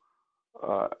 cultural,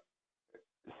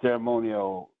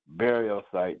 ceremonial burial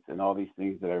sites and all these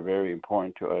things that are very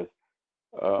important to us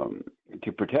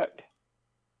to protect.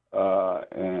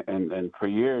 And for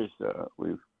years,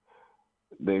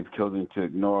 they've chosen to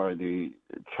ignore the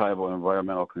tribal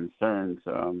environmental concerns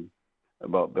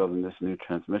about building this new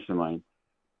transmission line.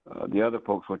 The other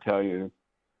folks will tell you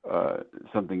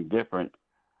something different,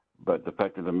 but the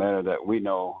fact of the matter that we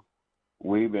know,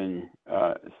 we've been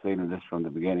stating this from the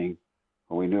beginning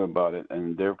when we knew about it,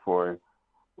 and therefore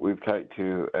we've tried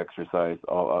to exercise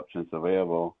all options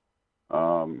available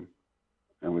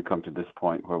and we come to this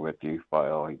point where we have to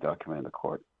file a document in the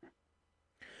court.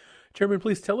 Chairman,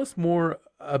 please tell us more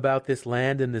about this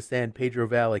land in the San Pedro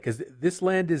Valley, because this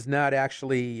land is not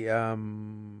actually,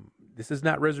 this is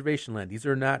not reservation land. These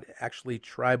are not actually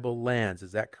tribal lands.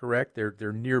 Is that correct?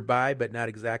 They're nearby, but not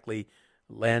exactly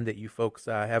land that you folks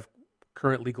have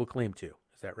current legal claim to.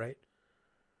 Is that right?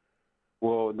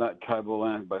 Well, not tribal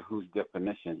land, by whose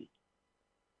definition?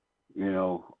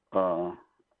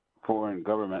 Foreign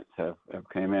governments have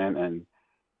came in and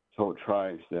told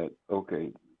tribes that,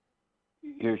 okay,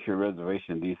 here's your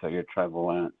reservation, these are your tribal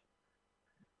lands.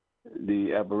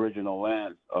 The Aboriginal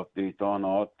lands of the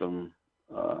Tohono O'odham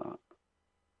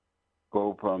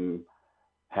go from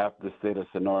half the state of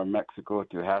Sonora, Mexico,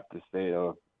 to half the state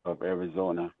of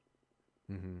Arizona.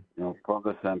 Mm-hmm. From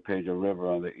the San Pedro River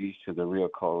on the east to the Rio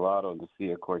Colorado, the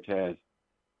Sea of Cortez,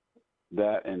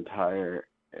 that entire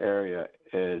area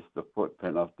is the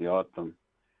footprint of the O'odham.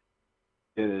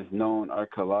 It is known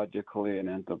archaeologically, and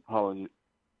anthropologists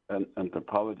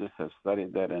have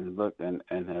studied that and looked and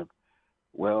have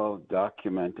well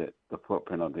documented the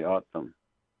footprint of the O'odham.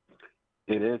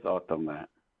 It is O'odham land.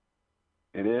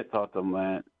 It is O'odham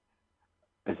land.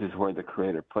 This is where the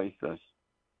Creator placed us.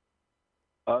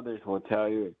 Others will tell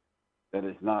you that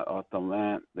it's not O'odham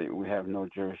land, that we have no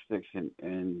jurisdiction,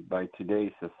 and by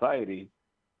today's society,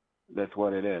 that's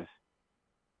what it is.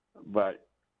 But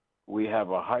we have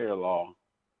a higher law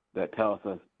that tells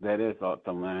us that is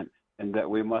O'odham land and that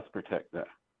we must protect that.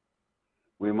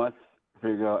 We must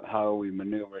figure out how we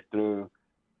maneuver through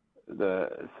the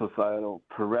societal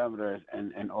parameters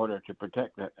in order to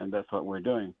protect it, and that's what we're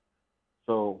doing.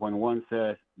 So when one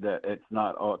says that it's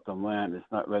not O'odham land,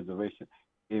 it's not reservation,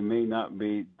 it may not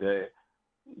be the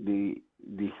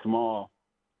small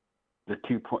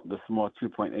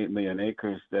 2.8 million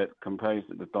acres that comprise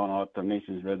the Tohono O'odham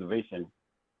Nation's reservation,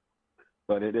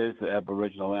 but it is the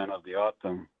Aboriginal land of the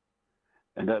O'odham,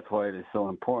 and that's why it is so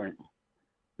important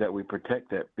that we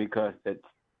protect it, because it's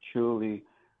truly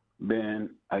been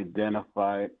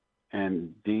identified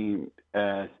and deemed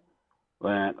as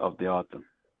land of the O'odham.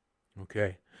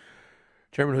 Okay.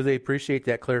 Chairman Jose, appreciate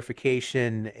that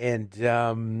clarification. And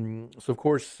so, of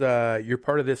course, you're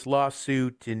part of this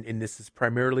lawsuit, and this is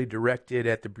primarily directed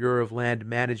at the Bureau of Land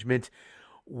Management.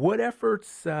 What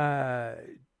efforts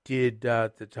did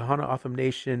the Tohono O'odham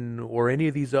Nation or any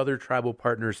of these other tribal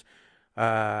partners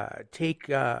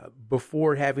take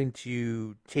before having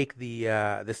to take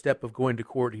the step of going to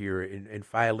court here and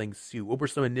filing suit? What were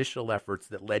some initial efforts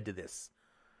that led to this?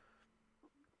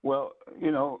 Well,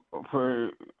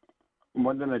 for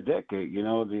more than a decade,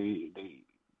 the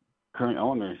current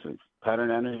owners of Pattern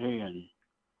Energy and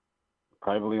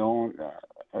privately owned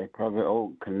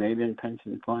Canadian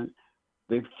pension fund,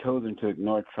 they've chosen to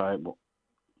ignore tribal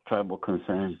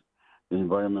concerns, the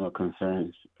environmental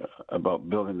concerns about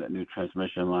building that new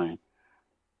transmission line.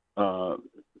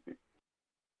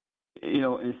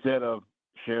 Instead of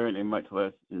sharing a much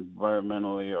less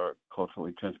environmentally or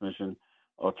culturally transmission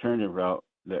alternative route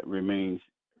that remains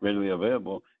readily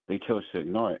available, they chose to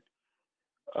ignore it.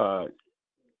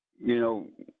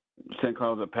 San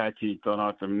Carlos Apache, Tohono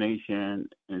O'odham Nation,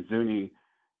 and Zuni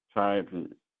tribes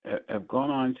have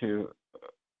gone on to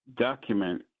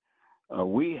document.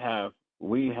 We have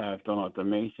Tohono O'odham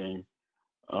Nation,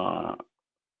 by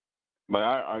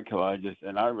our archaeologists,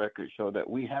 and our records show that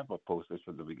we have opposed this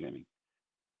from the beginning.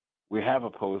 We have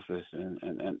opposed this, and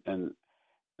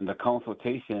the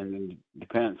consultation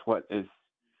depends what is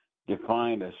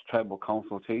defined as tribal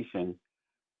consultation.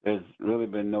 There's really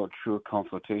been no true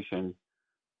consultation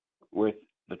with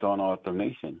the Tohono O'odham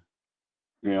Nation.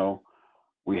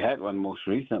 We had one most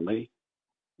recently,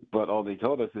 but all they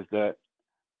told us is that,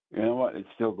 it's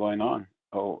still going on.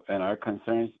 Oh, and our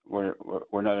concerns were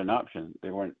not an option. They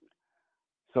weren't.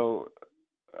 So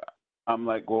I'm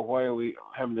like, well, why are we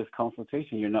having this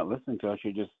consultation? You're not listening to us.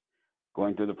 You're just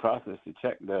going through the process to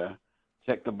check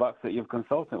the box that you've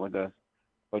consulted with us.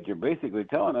 But you're basically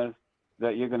telling us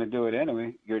that you're going to do it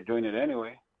anyway. You're doing it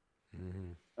anyway.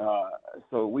 Mm-hmm.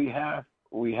 So we have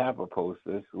opposed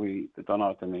this. The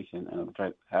Tohono O'odham Nation and the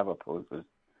tribes have opposed this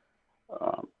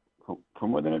for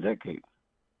more than a decade.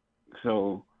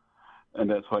 So, and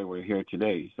that's why we're here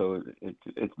today. So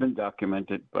it's been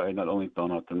documented by not only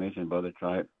Tohono O'odham Nation but other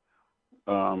tribes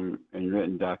in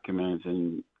written documents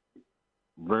and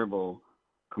verbal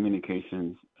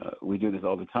communications. We do this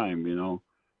all the time,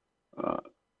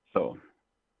 So,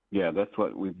 yeah, that's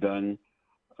what we've done.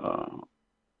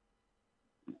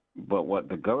 But what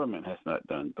the government has not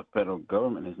done, the federal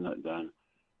government has not done,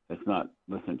 has not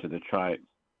listened to the tribes.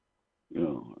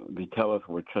 They tell us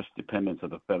we're trust dependents of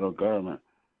the federal government.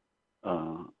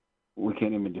 we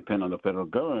can't even depend on the federal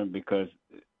government because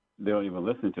they don't even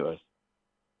listen to us.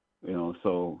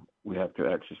 So we have to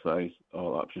exercise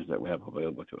all options that we have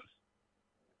available to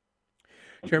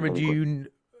us. Chairman, do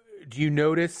you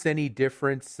notice any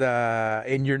difference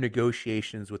in your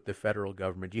negotiations with the federal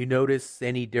government? Do you notice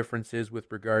any differences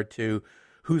with regard to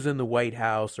who's in the White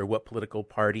House or what political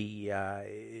party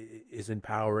is in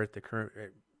power at the current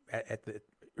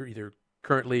or either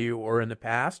currently or in the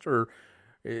past, or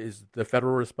is the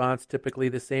federal response typically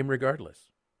the same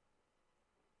regardless?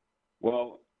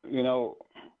 Well,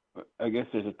 I guess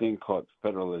there's a thing called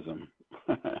federalism,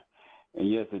 and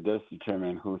yes, it does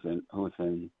determine who's in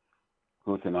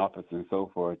office and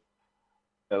so forth.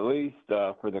 At least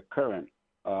for the current,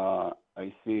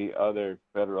 I see other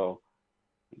federal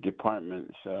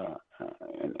departments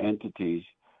and entities,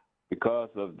 because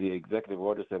of the executive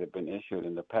orders that have been issued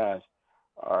in the past,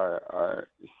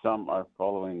 some are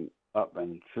following up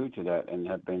and true to that, and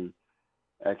have been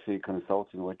actually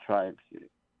consulting with tribes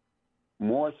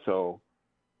more so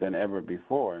than ever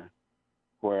before,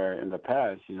 where in the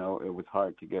past, it was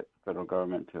hard to get the federal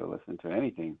government to listen to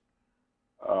anything.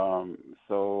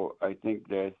 So I think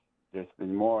there's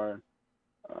been more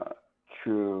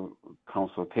true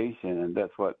consultation, and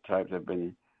that's what tribes have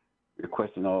been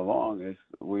requesting all along. Is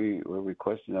we're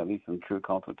requesting at least some true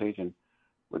consultation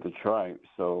with the tribe.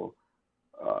 So,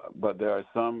 but there are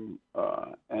some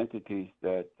entities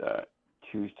that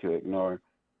choose to ignore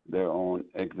their own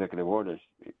executive orders,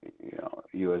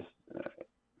 U.S.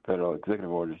 Federal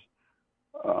executive orders,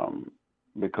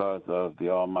 because of the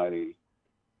almighty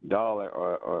dollar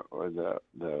or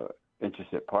the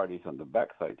interested parties on the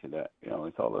backside to that.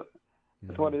 It's all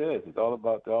that's what it is. It's all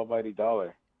about the almighty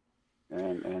dollar,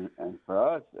 and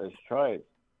for us as tribes,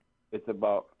 it's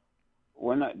about,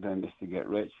 we're not doing this to get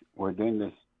rich. We're doing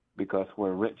this because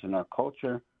we're rich in our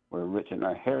culture, we're rich in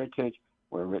our heritage,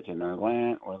 we're rich in our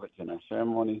land, we're rich in our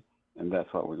ceremony, and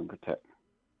that's what we're going to protect.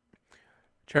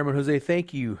 Chairman Jose,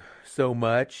 thank you so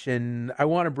much. And I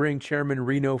want to bring Chairman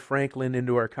Reno Franklin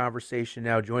into our conversation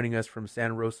now, joining us from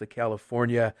Santa Rosa,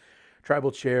 California,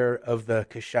 Tribal Chair of the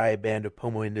Kashaya Band of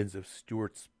Pomo Indians of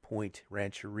Stewart's Point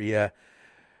Rancheria.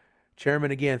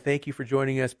 Chairman, again, thank you for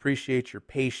joining us. Appreciate your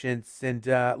patience. And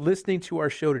listening to our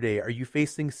show today, are you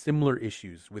facing similar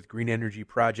issues with green energy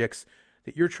projects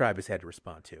that your tribe has had to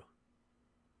respond to?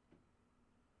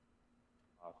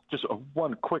 Just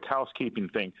one quick housekeeping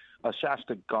thing.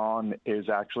 Shasta Gahn is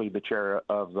actually the chair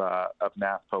of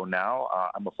NAFPO now.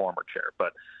 I'm a former chair.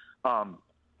 But,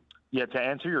 to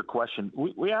answer your question,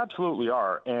 we absolutely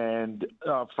are. And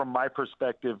from my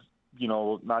perspective,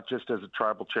 not just as a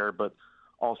tribal chair, but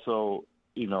also,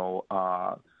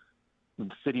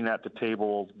 sitting at the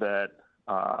table that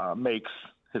makes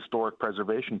historic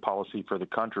preservation policy for the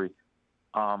country,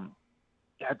 I'm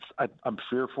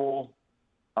fearful.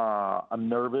 I'm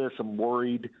nervous. I'm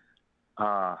worried,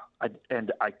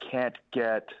 and I can't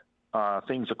get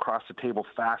things across the table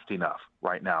fast enough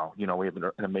right now. We have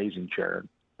an amazing chair,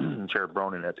 Chair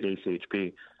Bronin at the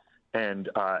ACHP, and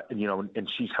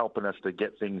she's helping us to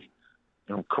get things,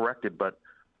 corrected. But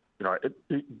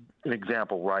an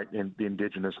example, right, in the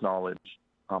indigenous knowledge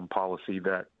policy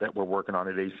that we're working on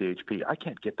at ACHP, I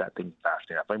can't get that thing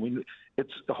fast enough. I mean,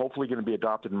 it's hopefully going to be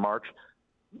adopted in March.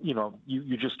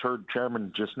 You just heard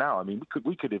Chairman just now. I mean,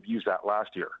 we could have used that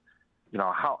last year.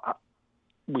 How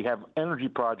we have energy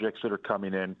projects that are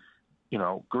coming in,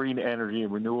 green energy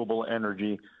and renewable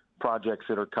energy projects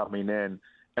that are coming in,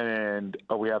 and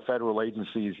we have federal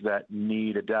agencies that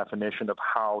need a definition of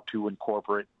how to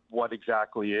incorporate what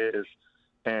exactly is,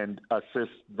 and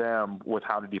assist them with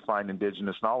how to define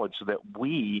indigenous knowledge, so that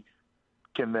we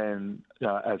can then,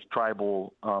 as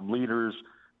tribal leaders,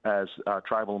 as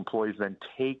tribal employees, then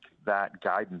take that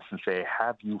guidance and say,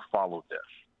 have you followed this?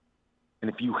 And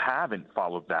if you haven't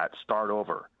followed that, start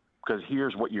over, because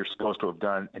here's what you're supposed to have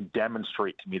done, and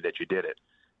demonstrate to me that you did it.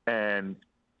 And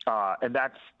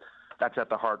that's at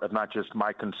the heart of not just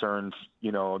my concerns,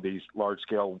 these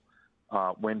large-scale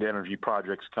wind energy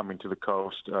projects coming to the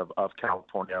coast of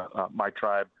California. My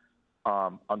tribe,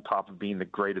 on top of being the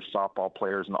greatest softball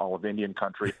players in all of Indian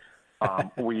country,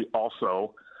 we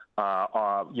also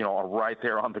are right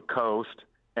there on the coast,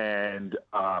 and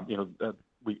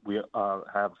we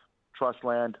have trust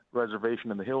land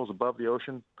reservation in the hills above the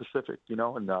ocean Pacific,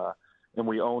 and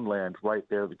we own land right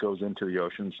there that goes into the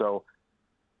ocean. So,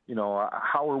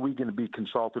 how are we going to be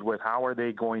consulted with? How are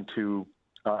they going to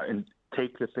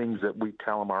take the things that we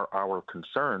tell them are our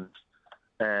concerns,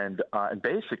 and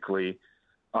basically,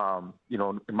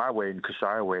 in my way, in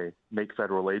Kashaya way, make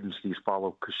federal agencies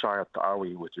follow Kashaya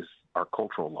Ta'awi, which is our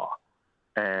cultural law.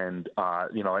 And,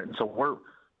 and so we're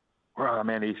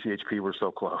man, ACHP, we're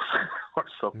so close. We're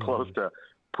so close to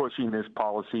pushing this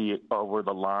policy over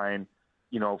the line.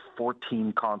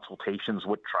 14 consultations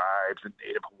with tribes and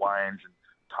Native Hawaiians, and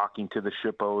talking to the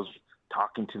SHPOs,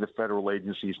 talking to the federal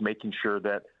agencies, making sure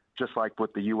that, just like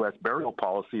with the U.S. burial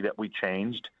policy that we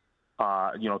changed,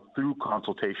 through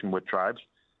consultation with tribes,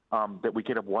 that we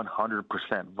get a 100%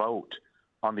 vote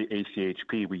on the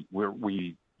ACHP.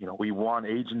 We want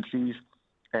agencies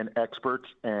and experts,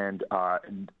 and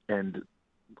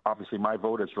obviously my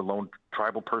vote as the lone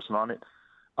tribal person on it.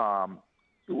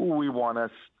 We want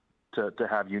us to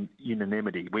have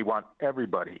unanimity. We want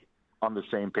everybody on the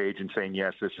same page and saying,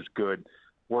 yes, this is good.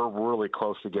 We're really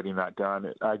close to getting that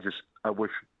done. I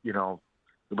wish,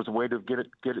 there was a way to get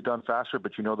it done faster,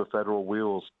 but the federal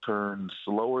wheels turn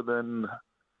slower than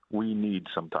we need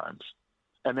sometimes,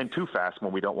 and then too fast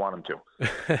when we don't want them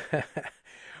to.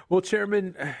 Well,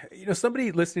 Chairman,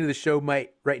 somebody listening to the show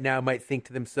might think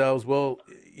to themselves, well,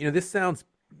 this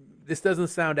doesn't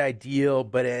sound ideal,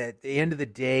 but at the end of the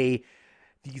day,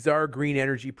 these are green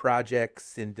energy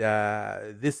projects, and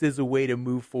this is a way to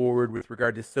move forward with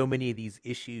regard to so many of these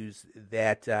issues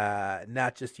that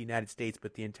not just the United States,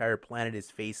 but the entire planet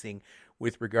is facing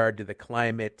with regard to the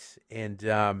climate.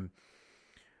 And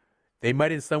they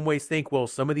might in some ways think, well,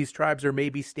 some of these tribes are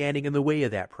maybe standing in the way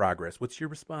of that progress. What's your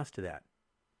response to that?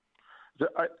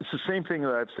 It's the same thing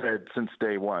that I've said since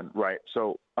day one, right?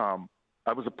 So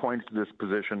I was appointed to this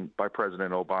position by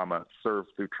President Obama, served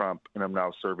through Trump, and I'm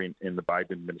now serving in the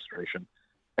Biden administration.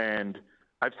 And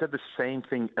I've said the same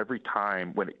thing every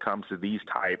time when it comes to these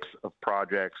types of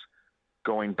projects,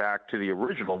 going back to the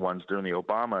original ones during the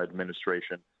Obama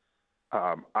administration.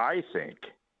 I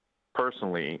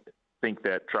personally think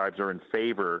that tribes are in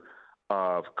favor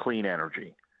of clean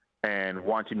energy and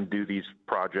wanting to do these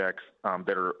projects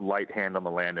that are light hand on the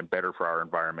land and better for our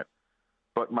environment.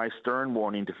 But my stern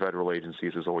warning to federal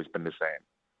agencies has always been the same: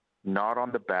 not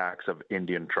on the backs of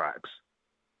Indian tribes.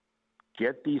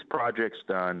 Get these projects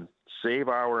done, save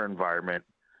our environment.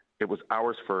 It was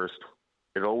ours first.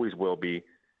 It always will be.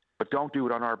 But don't do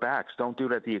it on our backs. Don't do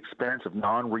it at the expense of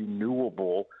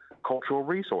non-renewable cultural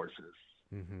resources.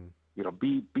 Mm-hmm.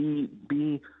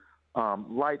 Be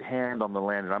light hand on the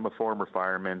land. And I'm a former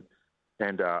fireman.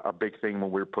 And a big thing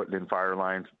when we were putting in fire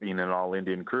lines, being an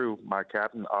all-Indian crew, my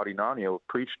captain, Adi Nanio,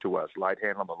 preached to us, light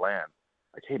hand on the land.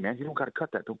 Like, hey, man, you don't got to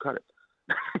cut that. Don't cut it.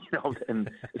 And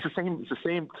it's the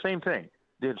same thing.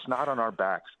 It's not on our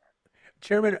backs.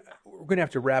 Chairman, we're going to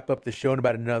have to wrap up the show in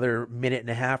about another minute and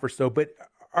a half or so, but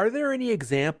are there any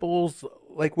examples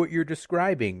like what you're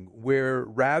describing where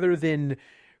rather than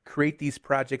create these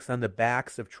projects on the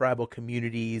backs of tribal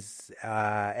communities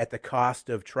at the cost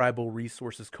of tribal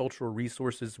resources, cultural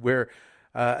resources, where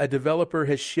a developer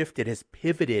has shifted, has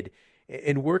pivoted,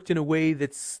 and worked in a way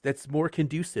that's more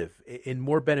conducive and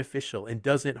more beneficial and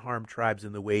doesn't harm tribes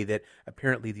in the way that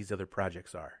apparently these other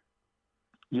projects are?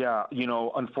 Yeah,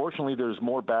 unfortunately, there's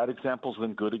more bad examples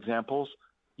than good examples.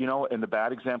 And the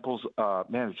bad examples,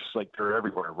 it's just like they're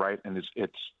everywhere, right? And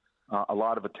it's a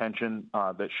lot of attention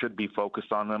that should be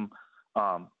focused on them,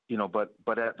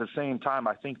 but at the same time,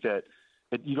 I think that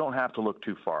you don't have to look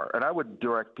too far. And I would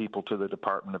direct people to the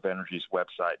Department of Energy's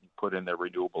website and put in their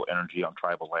renewable energy on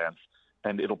tribal lands,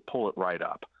 and it'll pull it right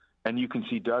up. And you can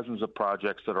see dozens of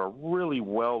projects that are really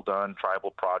well done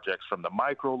tribal projects, from the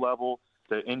micro level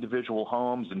to individual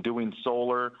homes, and doing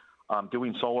solar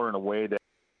in a way that.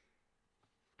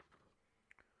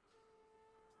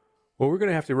 Well, we're going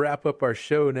to have to wrap up our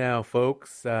show now,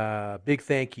 folks. Big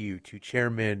thank you to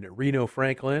Chairman Reno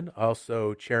Franklin,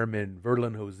 also Chairman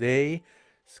Verlin Jose,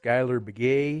 Skylar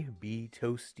Begay, B.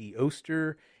 Toasty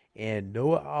Oster, and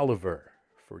Noah Oliver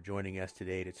for joining us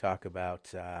today to talk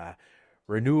about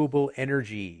renewable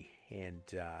energy and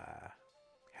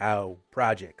how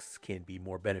projects can be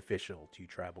more beneficial to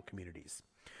tribal communities.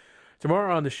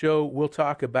 Tomorrow on the show, we'll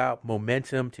talk about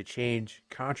momentum to change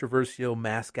controversial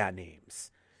mascot names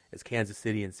as Kansas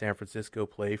City and San Francisco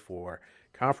play for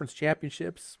conference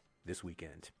championships this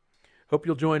weekend. Hope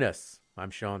you'll join us. I'm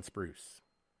Sean Spruce.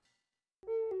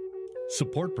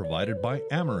 Support provided by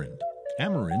Amerind.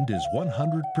 Amerind is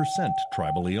 100%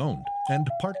 tribally owned and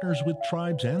partners with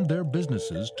tribes and their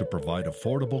businesses to provide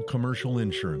affordable commercial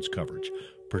insurance coverage,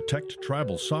 protect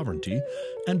tribal sovereignty,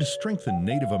 and strengthen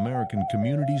Native American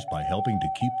communities by helping to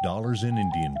keep dollars in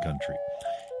Indian country.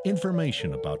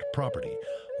 Information about property,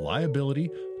 liability,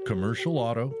 commercial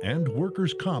auto, and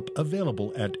workers' comp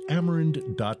available at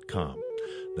Amerind.com.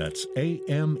 That's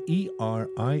AMERIND.com.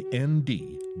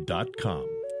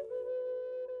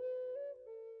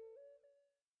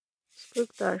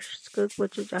 skugdash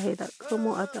skugwitch jahida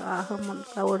kumo at ahamon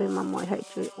kauri mamoy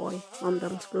hatri oi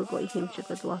mamdam skugoi him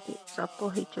chikadwati sapko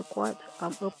hichukwat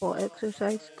upo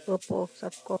exercise upo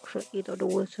sapkoksha ido the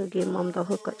wusser game mamda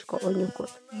hukach ko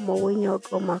onyukut mowinyog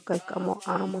o makai kamo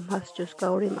amam has just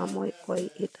kauri mamoy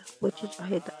oi it which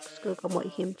jahida skugamoy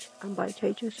him and by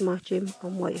chachus machim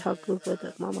amoy haguga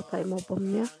the mamakai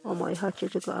mobomnya amoy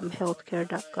hachijuga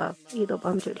healthcare.gov ido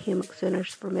amjud him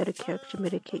centers for Medicare to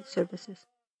Medicaid services.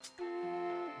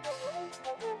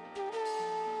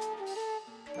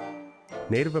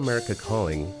 Native America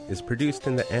Calling is produced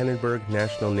in the Annenberg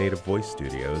National Native Voice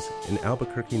Studios in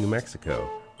Albuquerque, New Mexico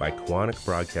by Koahnic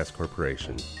Broadcast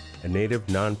Corporation, a native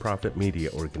nonprofit media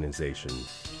organization.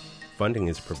 Funding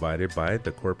is provided by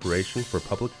the Corporation for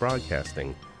Public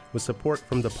Broadcasting with support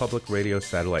from the Public Radio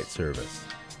Satellite Service.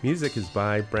 Music is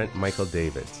by Brent Michael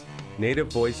Davids.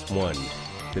 Native Voice One,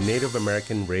 the Native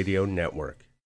American Radio Network.